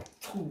tank kill.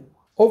 Ooh.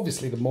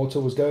 Obviously the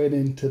mortar was going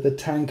into the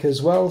tank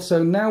as well,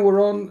 so now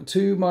we're on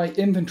to my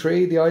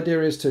infantry. The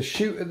idea is to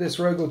shoot at this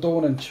Rogal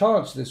Dawn and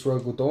charge this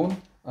Rogal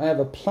Dawn. I have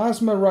a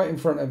plasma right in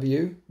front of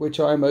you, which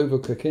I'm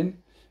overcooking,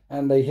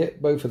 and they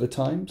hit both of the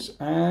times,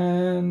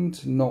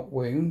 and not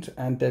wound,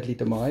 and deadly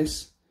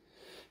demise.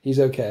 He's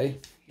okay.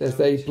 There's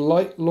a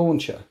blight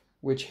launcher,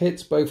 which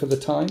hits both of the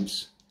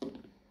times,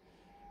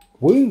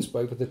 wounds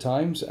both of the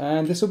times,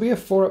 and this will be a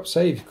 4-up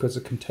save because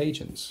of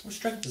contagions. What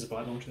strength is a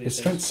blight launcher? It's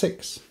strength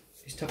 6.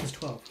 He's toughness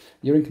 12.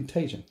 You're in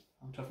contagion.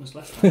 I'm toughness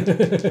less.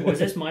 What is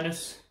this?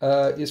 Minus?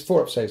 It's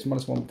 4-up saves.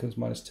 -1 becomes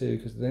 -2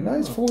 because then that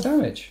is 4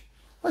 damage.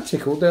 I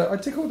tickled the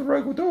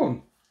Rogal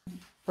Dawn.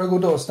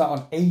 Rogal Dawn start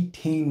on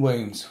 18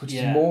 wounds, which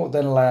is more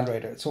than a Land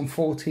Raider. It's on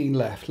 14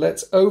 left.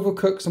 Let's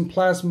overcook some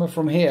plasma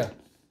from here.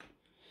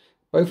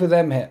 Both of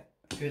them hit.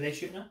 Who are they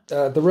shooting at?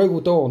 The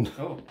Rogal Dawn.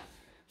 Oh.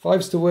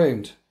 5s to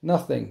wound.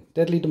 Nothing.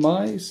 Deadly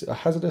demise. A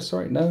hazardous,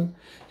 sorry, no.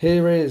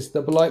 Here is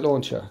the blight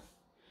launcher.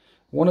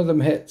 One of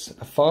them hits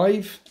a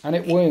 5 and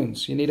it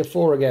wounds. You need a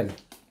 4 again.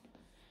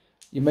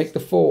 You make the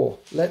 4.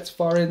 Let's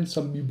fire in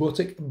some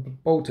bubotic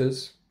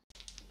bolters.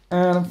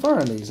 And I'm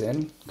firing these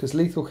in because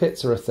lethal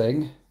hits are a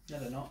thing. No,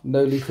 they're not.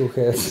 No lethal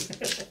hits.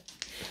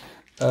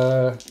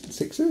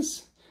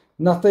 6s.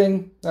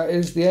 Nothing. That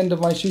is the end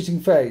of my shooting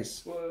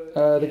phase.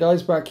 The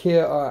guys back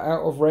here are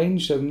out of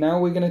range, so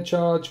now we're going to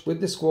charge with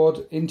the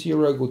squad into your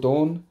Rogal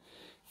Dawn.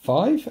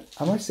 5?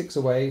 Am I 6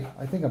 away?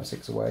 I think I'm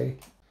 6 away.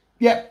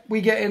 Yep, we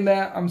get in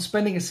there. I'm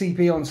spending a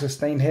CP on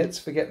sustained hits.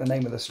 Forget the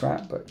name of the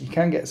strat, but you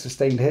can get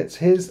sustained hits.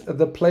 Here's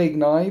the Plague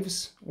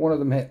Knives. One of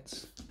them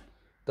hits.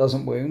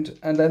 Doesn't wound.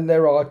 And then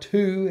there are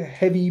 2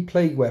 heavy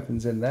plague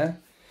weapons in there.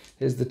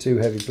 Here's the 2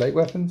 heavy plague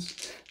weapons.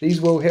 These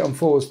will hit on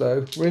 4s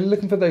though. Really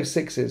looking for those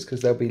 6s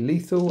because they'll be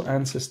lethal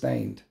and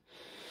sustained.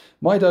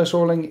 My dice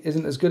rolling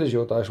isn't as good as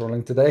your dice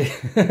rolling today.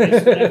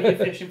 Whenever you're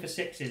fishing for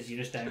 6s, you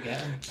just don't get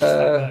them. That's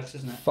how it works,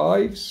 isn't it?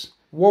 5s.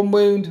 1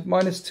 wound,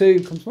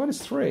 -2, comes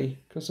 -3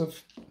 because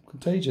of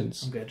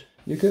contagions. I'm good.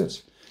 You're good.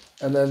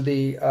 And then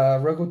the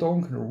Rogal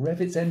Dawn can rev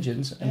its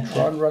engines and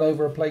try and run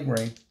over a plague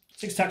marine.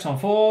 6 attacks on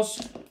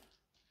 4s.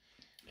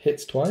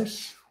 Hits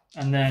twice.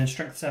 And then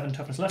strength 7,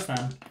 toughness less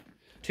than.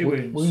 2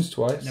 wounds. Wounds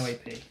twice. No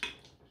AP.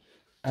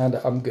 And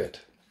I'm good.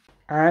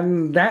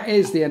 And that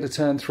is the end of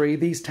turn 3.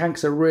 These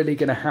tanks are really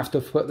going to have to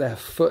put their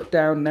foot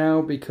down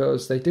now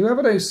because they do have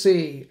an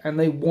OC and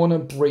they want to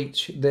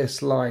breach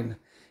this line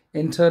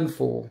in turn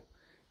 4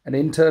 and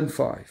in turn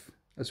 5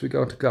 as we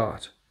go into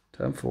guard.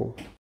 Turn 4.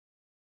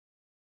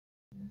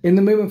 In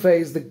the movement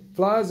phase, the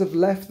flyers have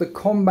left the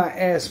combat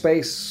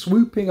airspace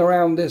swooping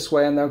around this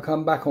way, and they'll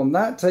come back on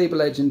that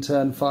table edge in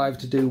turn 5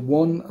 to do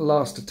one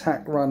last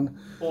attack run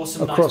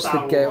across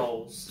the gale.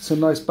 Rolls. Some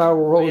nice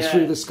barrel rolls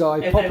through the sky,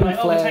 if popping like,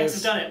 flares. The tanks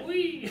have done it.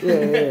 Whee!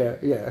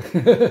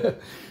 Yeah.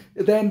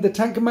 Then the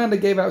tank commander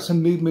gave out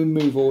some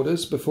move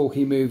orders before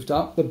he moved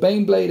up. The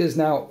Baneblade is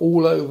now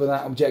all over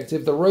that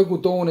objective. The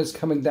Rogal Dawn is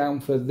coming down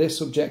for this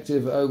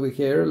objective over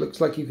here. It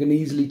looks like you can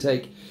easily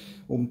take,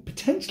 or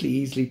potentially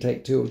easily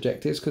take 2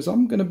 objectives, because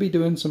I'm going to be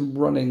doing some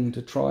running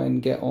to try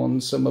and get on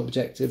some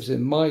objectives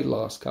in my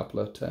last couple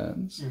of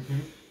turns.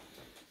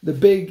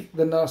 The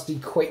nasty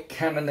Quake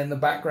Cannon in the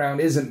background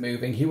isn't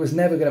moving. He was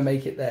never going to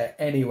make it there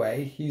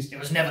anyway. It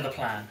was never the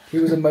plan. He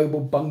was a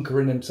mobile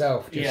bunker in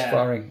himself, just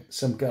firing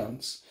some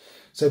guns.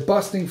 So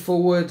busting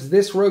forward,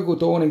 this Rogal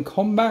Dawn in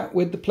combat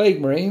with the Plague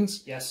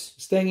Marines. Yes.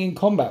 Staying in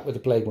combat with the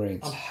Plague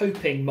Marines. I'm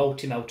hoping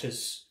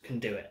multi-melters can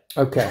do it.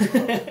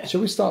 Okay.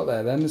 Shall we start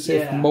there then and see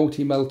if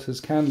multi-melters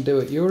can do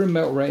it? You're in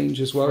melt range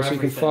as well, so you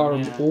can fire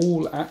them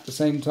all at the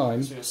same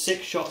time. So we've got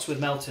 6 shots with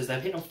melters. They're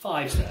hitting on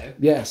 5s though.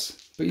 Yes,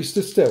 but you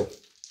stood still.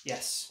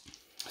 Yes.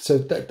 So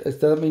does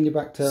that mean you're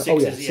back to...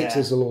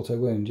 6s will auto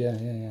wound.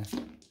 Yeah.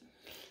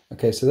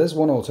 Okay, so there's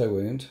 1 auto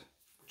wound.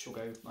 Which will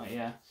go, like,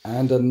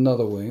 and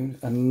another wound,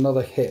 and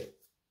another hit.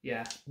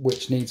 Yeah.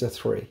 Which needs a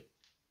 3.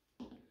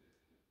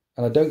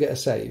 And I don't get a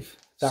save.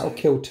 That'll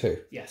kill 2.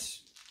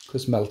 Yes.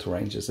 Because melter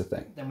range is a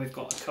thing. Then we've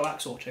got a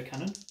coax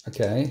autocannon.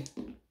 Okay.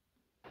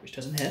 Which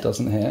doesn't hit.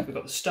 Doesn't hit. We've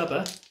got the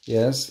stubber.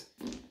 Yes.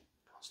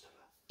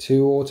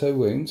 2 auto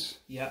wounds.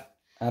 Yeah.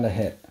 And a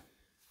hit.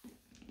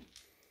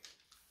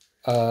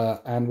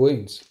 And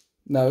wounds.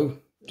 No,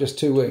 just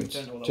 2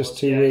 wounds. Just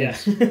 2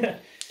 wounds. Yeah.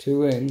 2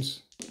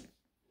 wounds.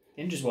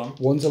 Injures 1.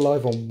 1's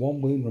alive on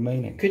 1 wound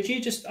remaining. Could you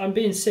just... I'm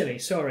being silly,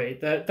 sorry.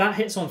 That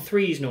hits on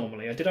 3s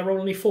normally. Did I roll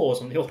only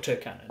 4s on the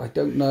autocannon? I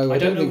don't know. I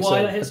don't know think why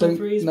so. that hits on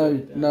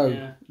 3s. No.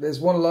 Yeah. There's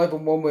 1 alive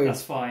on 1 wound.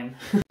 That's fine.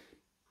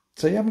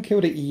 So you haven't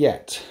killed it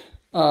yet.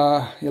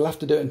 You'll have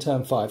to do it in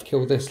turn 5.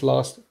 Kill this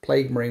last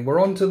Plague Marine.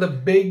 We're on to the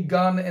big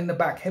gun in the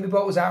back. Heavy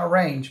bolt was out of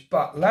range,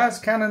 but las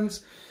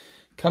cannons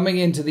coming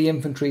into the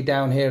infantry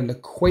down here and the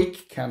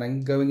Quake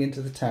Cannon going into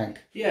the tank.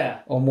 Yeah.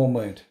 On 1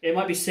 wound. It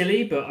might be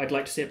silly, but I'd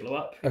like to see it blow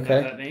up. It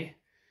Okay. hurt me.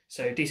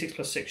 So D6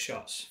 plus 6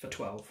 shots for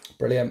 12.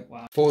 Brilliant.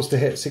 Wow. 4s to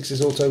hit,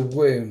 6s auto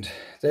wound.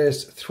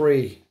 There's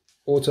 3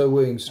 auto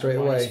wounds straight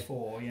away.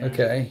 4, yeah.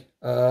 Okay.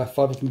 5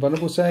 up and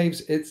vulnerable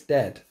saves. It's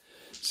dead.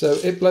 So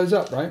it blows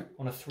up, right?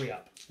 On a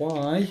 3-up.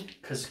 Why?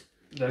 Because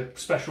the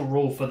special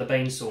rule for the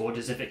Bane Sword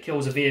is if it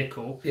kills a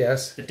vehicle,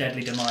 yes, the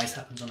deadly demise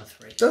happens on a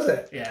 3. Does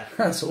it? Yeah.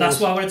 That's awesome. That's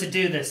why I wanted to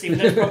do this. Even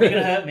though it's probably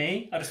going to hurt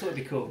me, I just thought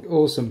it'd be cool.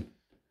 Awesome.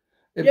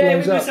 It yeah,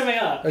 blows we up. blew something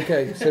up.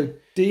 Okay, so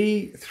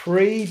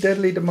D3,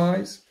 deadly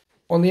demise.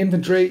 On the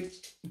infantry,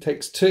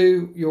 takes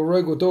 2. Your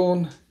Rogal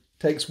Dawn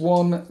takes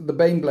 1. The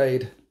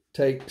Baneblade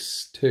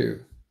takes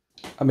 2.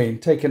 I mean,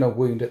 taking a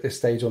wound at this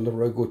stage on the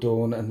Rogal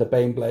Dawn and the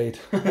Baneblade,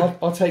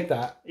 I'll take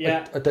that.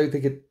 Yeah. I don't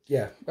think it...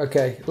 Yeah,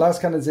 okay.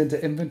 Last cannon's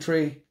into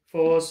infantry.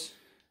 4s.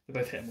 They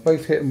both hit and wound.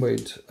 Both hit and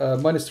wound.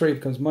 -3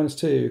 becomes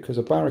 -2 because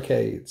of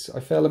barricades.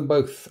 I fail them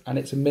both, and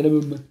it's a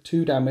minimum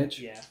 2 damage.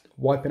 Yeah.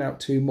 Wiping out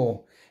 2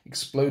 more,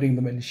 exploding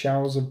them in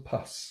showers of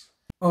pus.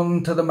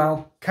 On to the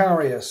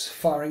Malcarius,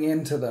 firing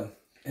into them.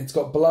 It's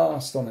got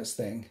blast on its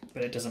thing.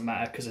 But it doesn't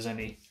matter because there's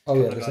only...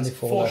 there's only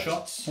 4 left.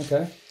 shots.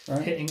 Okay,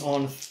 right. Hitting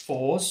on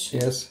 4s.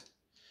 Yes.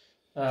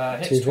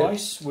 Hits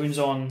twice. Wounds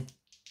on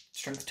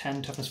strength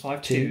 10, toughness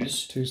 5.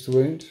 2s. 2's to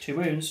wound. 2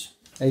 wounds.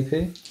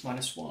 AP.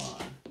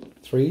 -1.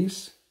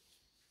 3s.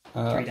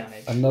 3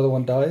 damage. Another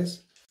one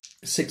dies.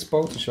 6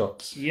 bolter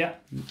shots. Yeah.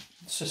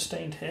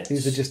 Sustained hits.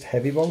 These are just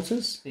heavy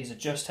bolters? These are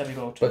just heavy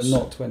bolters. But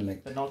not twin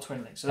link. But not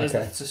twin link. So there's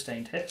the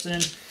sustained hits in.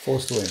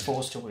 4's to wound.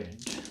 4's to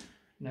wound.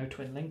 No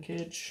twin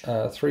linkage.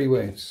 3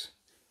 wounds.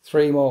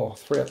 3 more.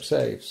 3-up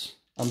saves.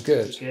 I'm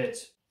good. Good.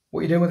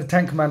 What are you doing with the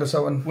tank commander,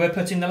 Sultan? We're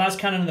putting the las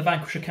cannon and the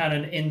vanquisher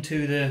cannon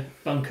into the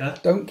bunker.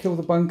 Don't kill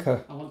the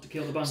bunker. I want to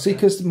kill the bunker. See,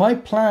 because my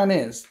plan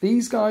is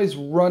these guys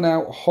run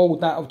out, hold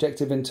that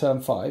objective in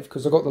turn 5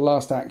 because I got the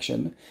last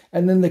action,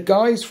 and then the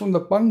guys from the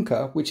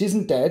bunker, which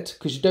isn't dead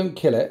because you don't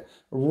kill it,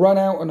 run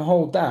out and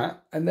hold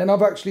that, and then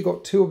I've actually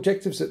got 2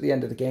 objectives at the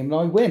end of the game and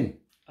I win.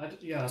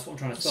 Yeah, that's what I'm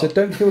trying to stop. So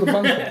don't kill the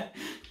bunker.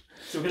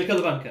 So we're going to kill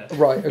the bunker.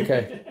 Right,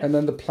 okay. And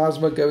then the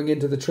plasma going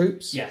into the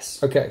troops?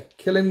 Yes. Okay,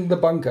 killing the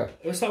bunker.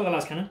 We'll start with the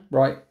las cannon.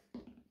 Right.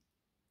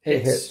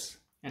 It hits.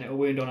 And it'll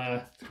wound on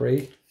a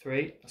 3.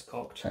 3. That's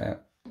cocked. Yeah.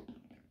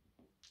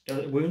 Does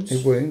it wounds?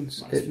 It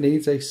wounds. It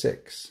needs a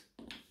 6.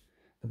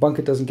 The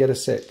bunker doesn't get a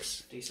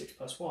 6. D6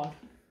 plus 1.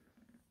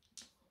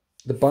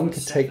 The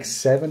bunker takes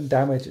 7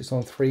 damage. It's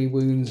on 3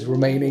 wounds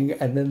remaining.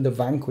 And then the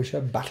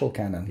Vanquisher battle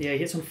cannon. Yeah, he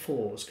hits on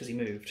 4s because he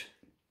moved.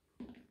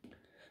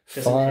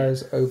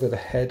 Fires over the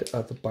head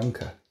of the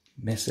bunker.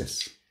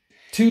 Misses.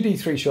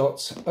 2d3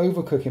 shots.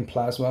 Overcooking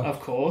plasma. Of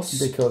course.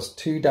 Because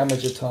 2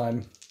 damage a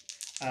time.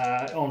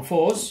 On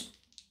 4s.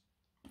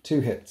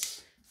 2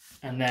 hits.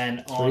 And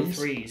then on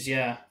 3s,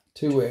 yeah.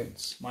 2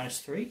 wounds.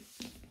 -3.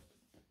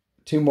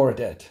 2 more are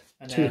dead.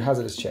 And 2 then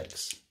hazardous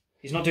checks.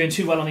 He's not doing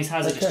too well on these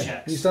hazardous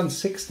checks. He's done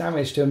 6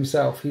 damage to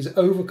himself. He's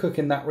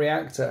overcooking that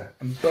reactor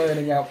and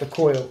burning out the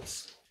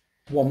coils.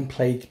 One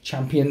plague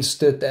champion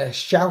stood there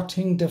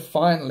shouting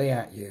defiantly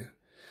at you.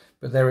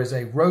 But there is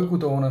a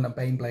Rogaldorn and a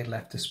Baneblade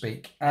left to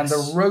speak. And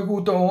Yes. the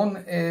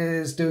Rogaldorn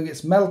is doing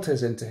its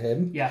melters into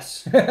him.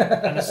 Yes.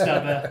 And the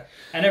stubber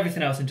and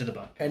everything else into the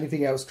bunker.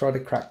 Anything else, try to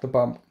crack the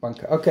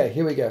bunker. Okay,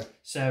 here we go.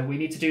 So we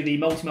need to do the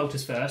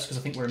multi-melters first, because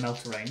I think we're in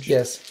melter range.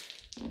 Yes.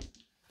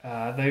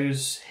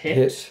 Those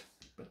hit,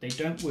 but they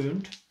don't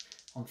wound.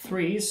 On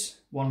 3s,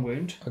 1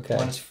 wound. Okay.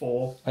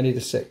 -4. I need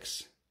a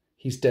 6.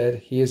 He's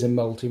dead. He is in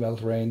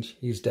multi-melt range.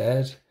 He's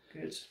dead.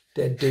 Good.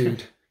 Dead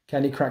dude.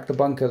 Can he crack the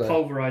bunker though?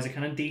 Pulverizer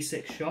cannon,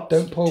 D6 shots.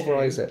 Don't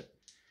pulverize it.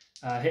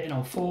 Hitting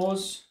on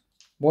 4s.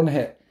 1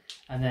 hit.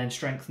 And then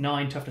strength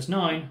 9, toughness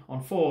 9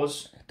 on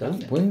 4s.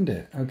 Don't wound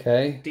it.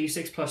 Okay.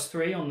 D6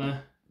 +3 on the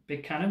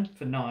big cannon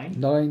for 9.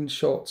 9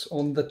 shots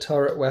on the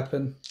turret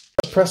weapon.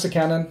 Suppressor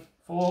cannon.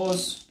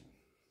 4s.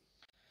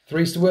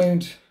 3s to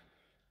wound.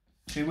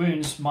 2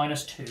 wounds,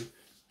 -2.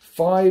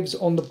 5s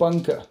on the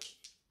bunker.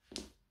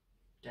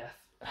 Death.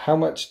 How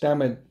much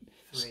damage?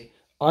 3.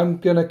 I'm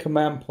going to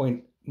command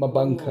point my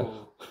bunker.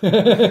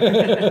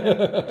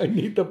 I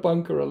need the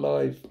bunker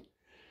alive.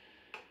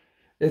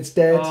 It's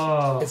dead.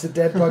 Oh. It's a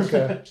dead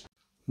bunker.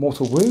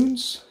 Mortal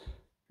wounds?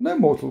 No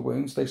mortal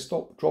wounds. They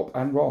stop, drop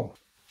and roll.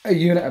 A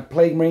unit of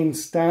Plague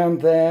Marines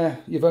stand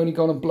there. You've only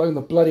gone and blown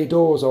the bloody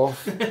doors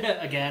off.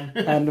 Again.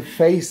 And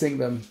facing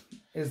them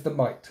is the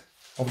might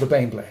of the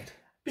Baneblade.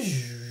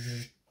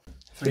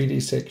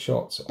 3d6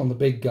 shots on the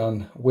big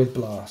gun with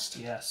blast.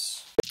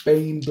 Yes.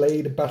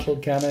 Baneblade battle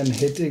cannon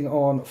hitting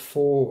on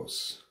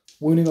 4s.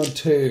 Wounding on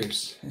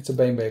 2s. It's a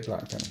Baneblade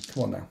battle cannon.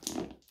 Come on now.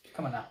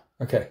 Come on now.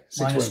 Okay,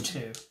 6 wounds.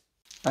 -2.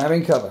 I'm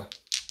in cover.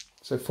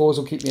 So 4s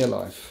will keep me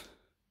alive.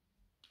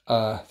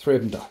 3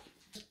 of them die.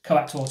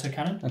 Coax auto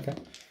cannon. Okay.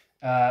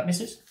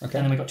 Misses. Okay.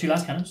 And then we've got 2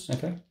 las cannons.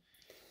 Okay.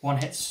 1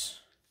 hits.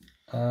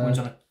 Wounds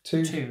on a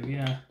 2. 2,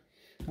 yeah.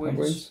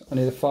 Wounds. I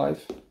need a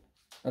 5.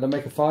 I don't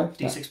make a 5.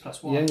 D6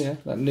 +1. Yeah.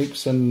 That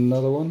nukes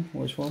another one.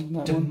 Which one?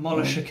 That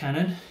Demolisher one?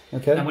 cannon.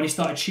 Okay. And when he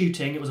started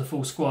shooting, it was a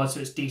full squad, so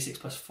it's D6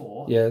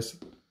 +4. Yes.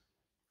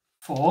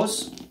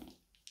 4s.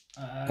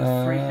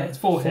 3 hits.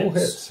 4 hits. 4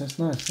 hits. That's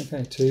nice.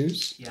 Okay.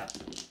 2s. Yeah.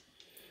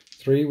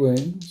 3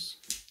 wounds.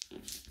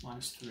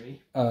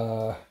 -3.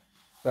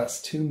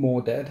 That's 2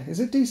 more dead. Is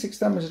it D6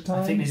 damage a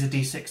time? I think these are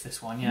D6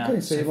 this one, yeah. Okay,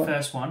 so so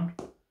first one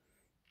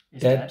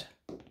is dead.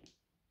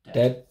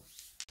 Dead.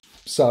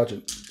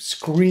 Sergeant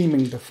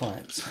screaming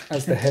defiance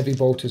as the heavy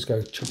bolters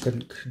go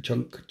chunk,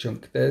 chunk,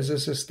 chunk. There's a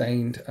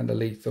sustained and a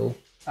lethal.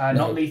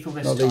 Not lethal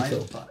this not time,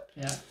 lethal. but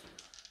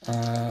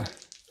yeah.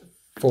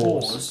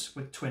 4s.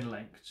 with twin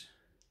linked.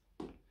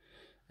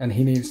 And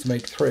he needs to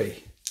make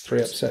 3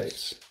 up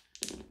saves.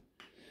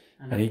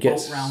 And he a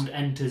gets bolt round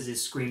enters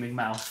his screaming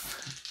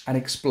mouth. and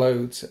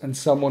explodes, and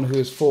someone who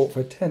has fought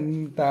for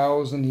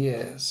 10,000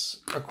 years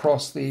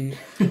across the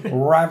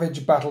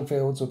ravaged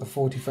battlefields of the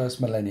 41st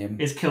millennium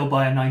Is killed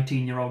by a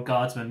 19-year-old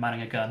guardsman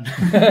manning a gun.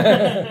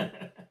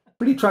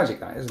 Pretty tragic,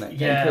 that, isn't it?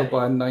 Getting killed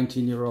by a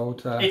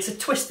 19-year-old. It's a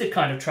twisted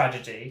kind of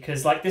tragedy,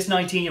 because like this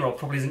 19-year-old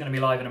probably isn't going to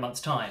be alive in a month's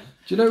time.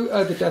 Do you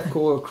know the Death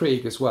Corps of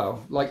Krieg as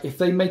well? Like, if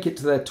they make it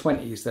to their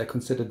 20s, they're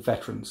considered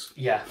veterans.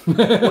 Yeah.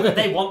 Well,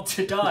 they want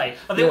to die.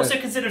 Are they also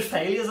considered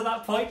failures at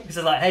that point? Because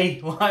they're like, hey,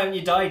 why haven't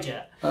you died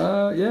yet?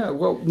 Yeah,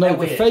 well, no,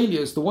 the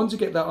failures, the ones who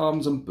get their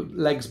arms and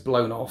legs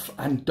blown off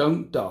and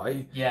don't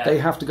die, they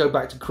have to go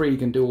back to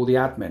Krieg and do all the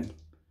admin.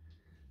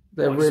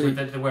 They're really...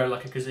 They wear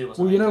like a kazoo or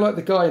something. Well, you know, like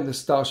the guy in the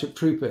Starship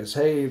Troopers.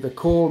 Hey, the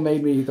Corps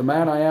made me the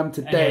man I am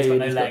today.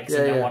 And he's got no legs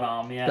and no one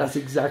arm, That's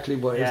exactly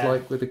what it's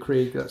like with the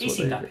Krieg. That's he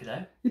seemed happy,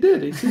 though. He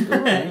did. He seemed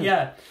all right.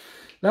 Yeah.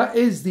 That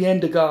is the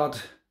Ender Guard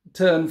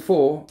turn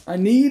 4. I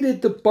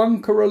needed the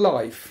bunker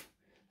alive.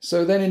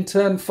 So then in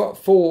turn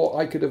 4,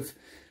 I could have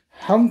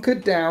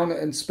hunkered down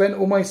and spent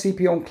all my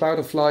CP on Cloud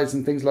of Flies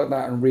and things like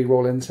that and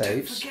re-roll in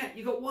saves. Don't forget,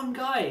 you've got one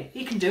guy.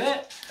 He can do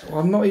it. Well,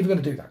 I'm not even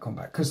going to do that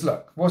combat. Because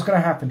look, what's going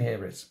to happen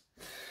here is...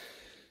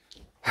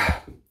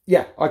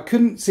 Yeah, I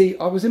couldn't see.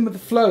 I was in with the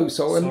flow,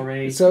 so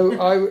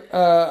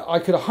I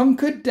could have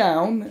hunkered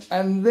down,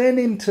 and then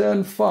in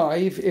turn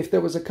 5, if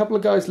there was a couple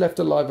of guys left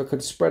alive, I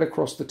could spread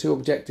across the 2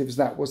 objectives.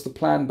 That was the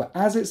plan. But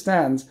as it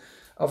stands,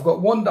 I've got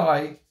one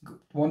guy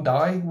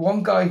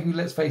who,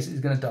 let's face it, is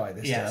going to die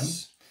this turn,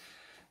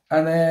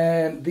 and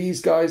then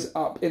these guys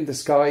up in the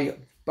sky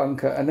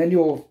bunker, and then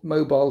your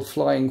mobile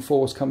flying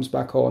force comes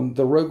back on.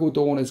 The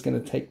Rogaldorn is going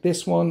to take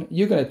this one.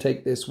 You're going to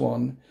take this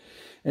one.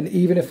 And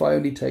even if I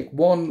only take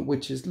 1,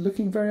 which is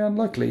looking very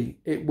unlikely,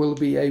 it will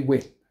be a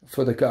win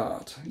for the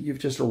Guard. You've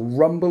just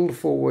rumbled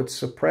forward,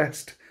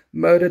 suppressed,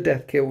 murder,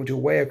 death, killed your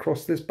way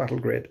across this battle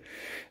grid.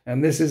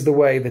 And this is the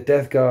way the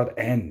Death Guard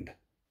end.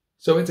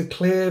 So it's a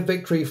clear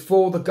victory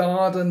for the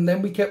Guard, and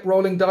then we kept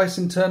rolling dice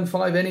in turn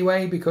 5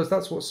 anyway, because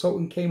that's what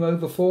Sultan came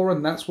over for,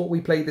 and that's what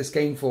we played this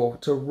game for,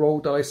 to roll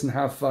dice and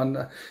have fun.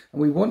 And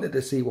we wanted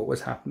to see what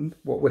would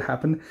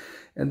happen.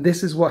 And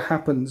this is what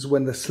happens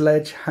when the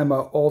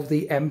sledgehammer of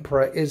the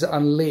Emperor is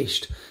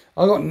unleashed.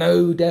 I got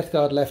no Death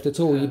Guard left at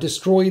all. You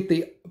destroyed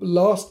the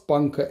last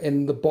bunker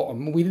in the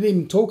bottom. We didn't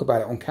even talk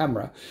about it on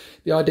camera.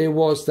 The idea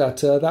was that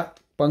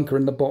that bunker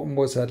in the bottom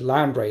was a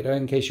Land Raider,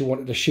 in case you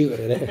wanted to shoot at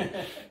it.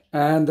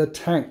 And the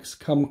tanks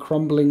come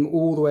crumbling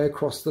all the way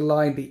across the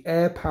line. The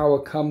air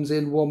power comes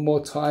in one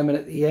more time. And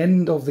at the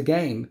end of the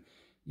game,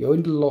 you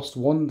only lost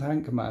one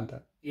tank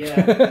commander.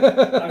 Yeah,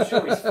 I'm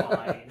sure he's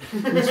fine.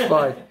 He's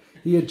fine.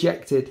 He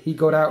ejected. He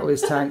got out of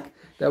his tank.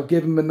 They'll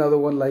give him another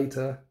one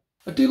later.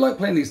 I do like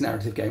playing these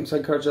narrative games. I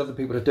encourage other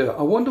people to do it.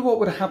 I wonder what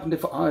would have happened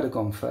if I'd have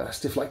gone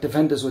first. If, like,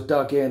 defenders were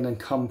dug in and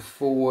come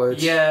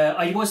forward. Yeah,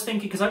 I was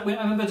thinking, because I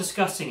remember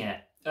discussing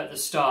it at the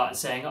start,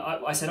 saying,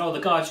 I said, oh,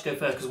 the guard should go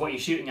first because what are you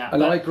shooting at?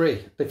 And I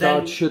agree. The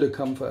guard should have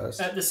come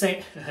first. At the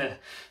same...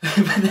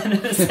 but then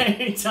at the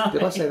same time...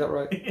 Did I say that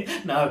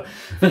right? No.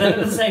 But then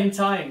at the same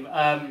time,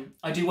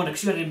 I do wonder,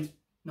 because you had him...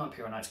 Not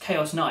Imperial Knights,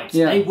 Chaos Knights.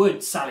 Yeah. They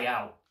would sally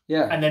out.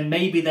 Yeah. And then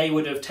maybe they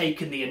would have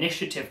taken the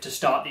initiative to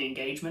start the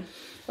engagement.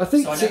 I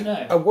think so I don't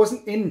know. I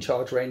wasn't in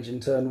charge range in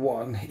turn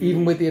 1.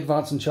 Even with the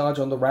advance and charge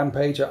on the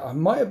rampage, I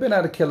might have been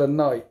able to kill a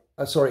knight.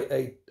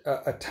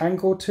 A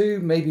tank or two,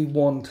 maybe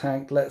one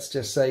tank, let's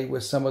just say,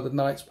 with some of the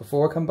knights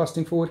before I come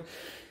busting forward.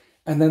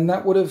 And then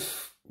that would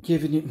have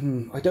given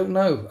you... I don't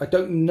know. I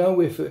don't know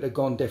if it would have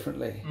gone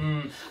differently.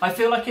 I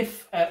feel like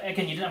if,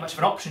 again, you didn't have much of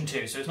an option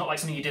to, so it's not like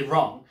something you did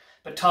wrong.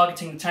 But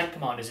targeting the tank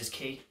commanders is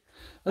key.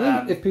 I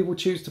think if people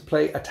choose to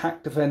play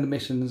attack defend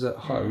missions at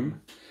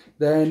home,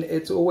 then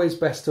it's always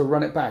best to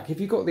run it back. If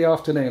you've got the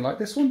afternoon, like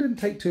this one didn't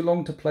take too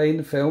long to play in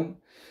the film.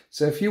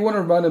 So if you want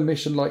to run a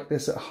mission like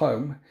this at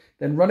home,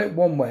 then run it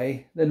one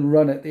way, then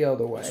run it the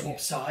other way. Swap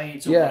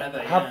sides or whatever.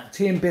 Have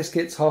tea and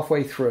biscuits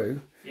halfway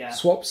through. Yeah.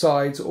 Swap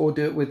sides, or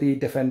do it with the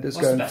defenders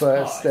going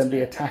first, then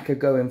the attacker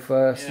going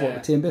first. Yeah. What, the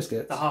tea and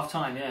biscuits? The half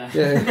time, yeah.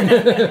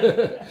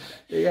 Yeah.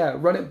 Yeah,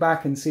 run it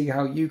back and see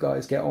how you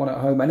guys get on at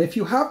home. And if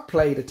you have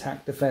played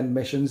attack defend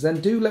missions,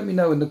 then do let me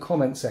know in the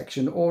comment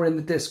section or in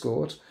the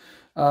Discord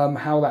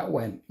how that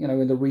went. You know,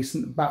 in the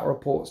recent battle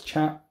reports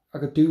chat. I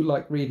do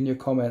like reading your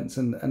comments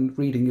and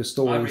reading your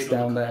stories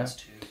down there.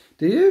 Too.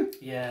 Do you?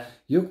 Yeah.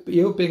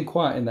 You're being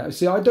quiet in that.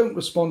 See, I don't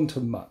respond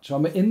to much.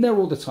 I'm in there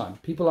all the time.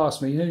 People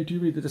ask me, hey, do you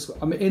read the Discord?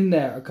 I'm in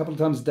there a couple of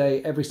times a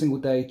day, every single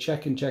day,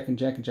 checking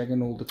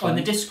all the time. Oh, in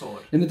the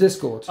Discord? In the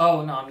Discord.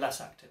 Oh, no, I'm less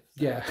active.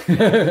 Yeah.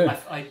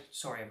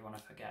 Sorry, everyone, I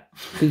forget.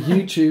 The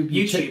YouTube.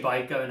 YouTube,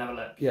 I go and have a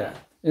look. Yeah.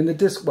 In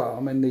the well,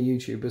 I'm in the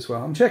YouTube as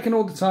well. I'm checking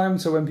all the time,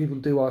 so when people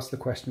do ask the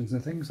questions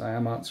and things, I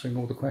am answering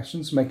all the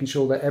questions, making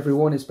sure that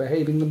everyone is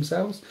behaving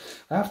themselves.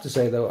 I have to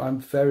say, though,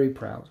 I'm very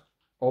proud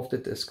of the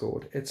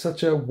Discord. It's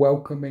such a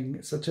welcoming,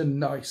 it's such a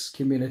nice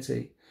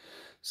community.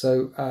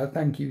 So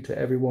thank you to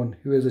everyone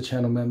who is a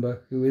channel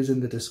member, who is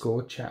in the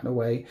Discord chatting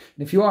away.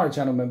 And if you are a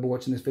channel member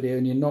watching this video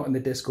and you're not in the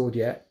Discord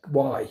yet,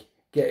 why?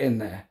 Get in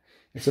there.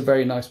 It's a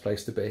very nice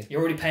place to be. You're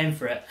already paying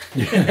for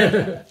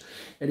it.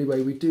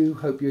 Anyway, we do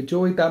hope you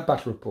enjoyed that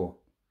battle report.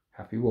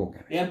 Happy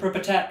wargaming. The Emperor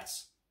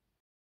protects.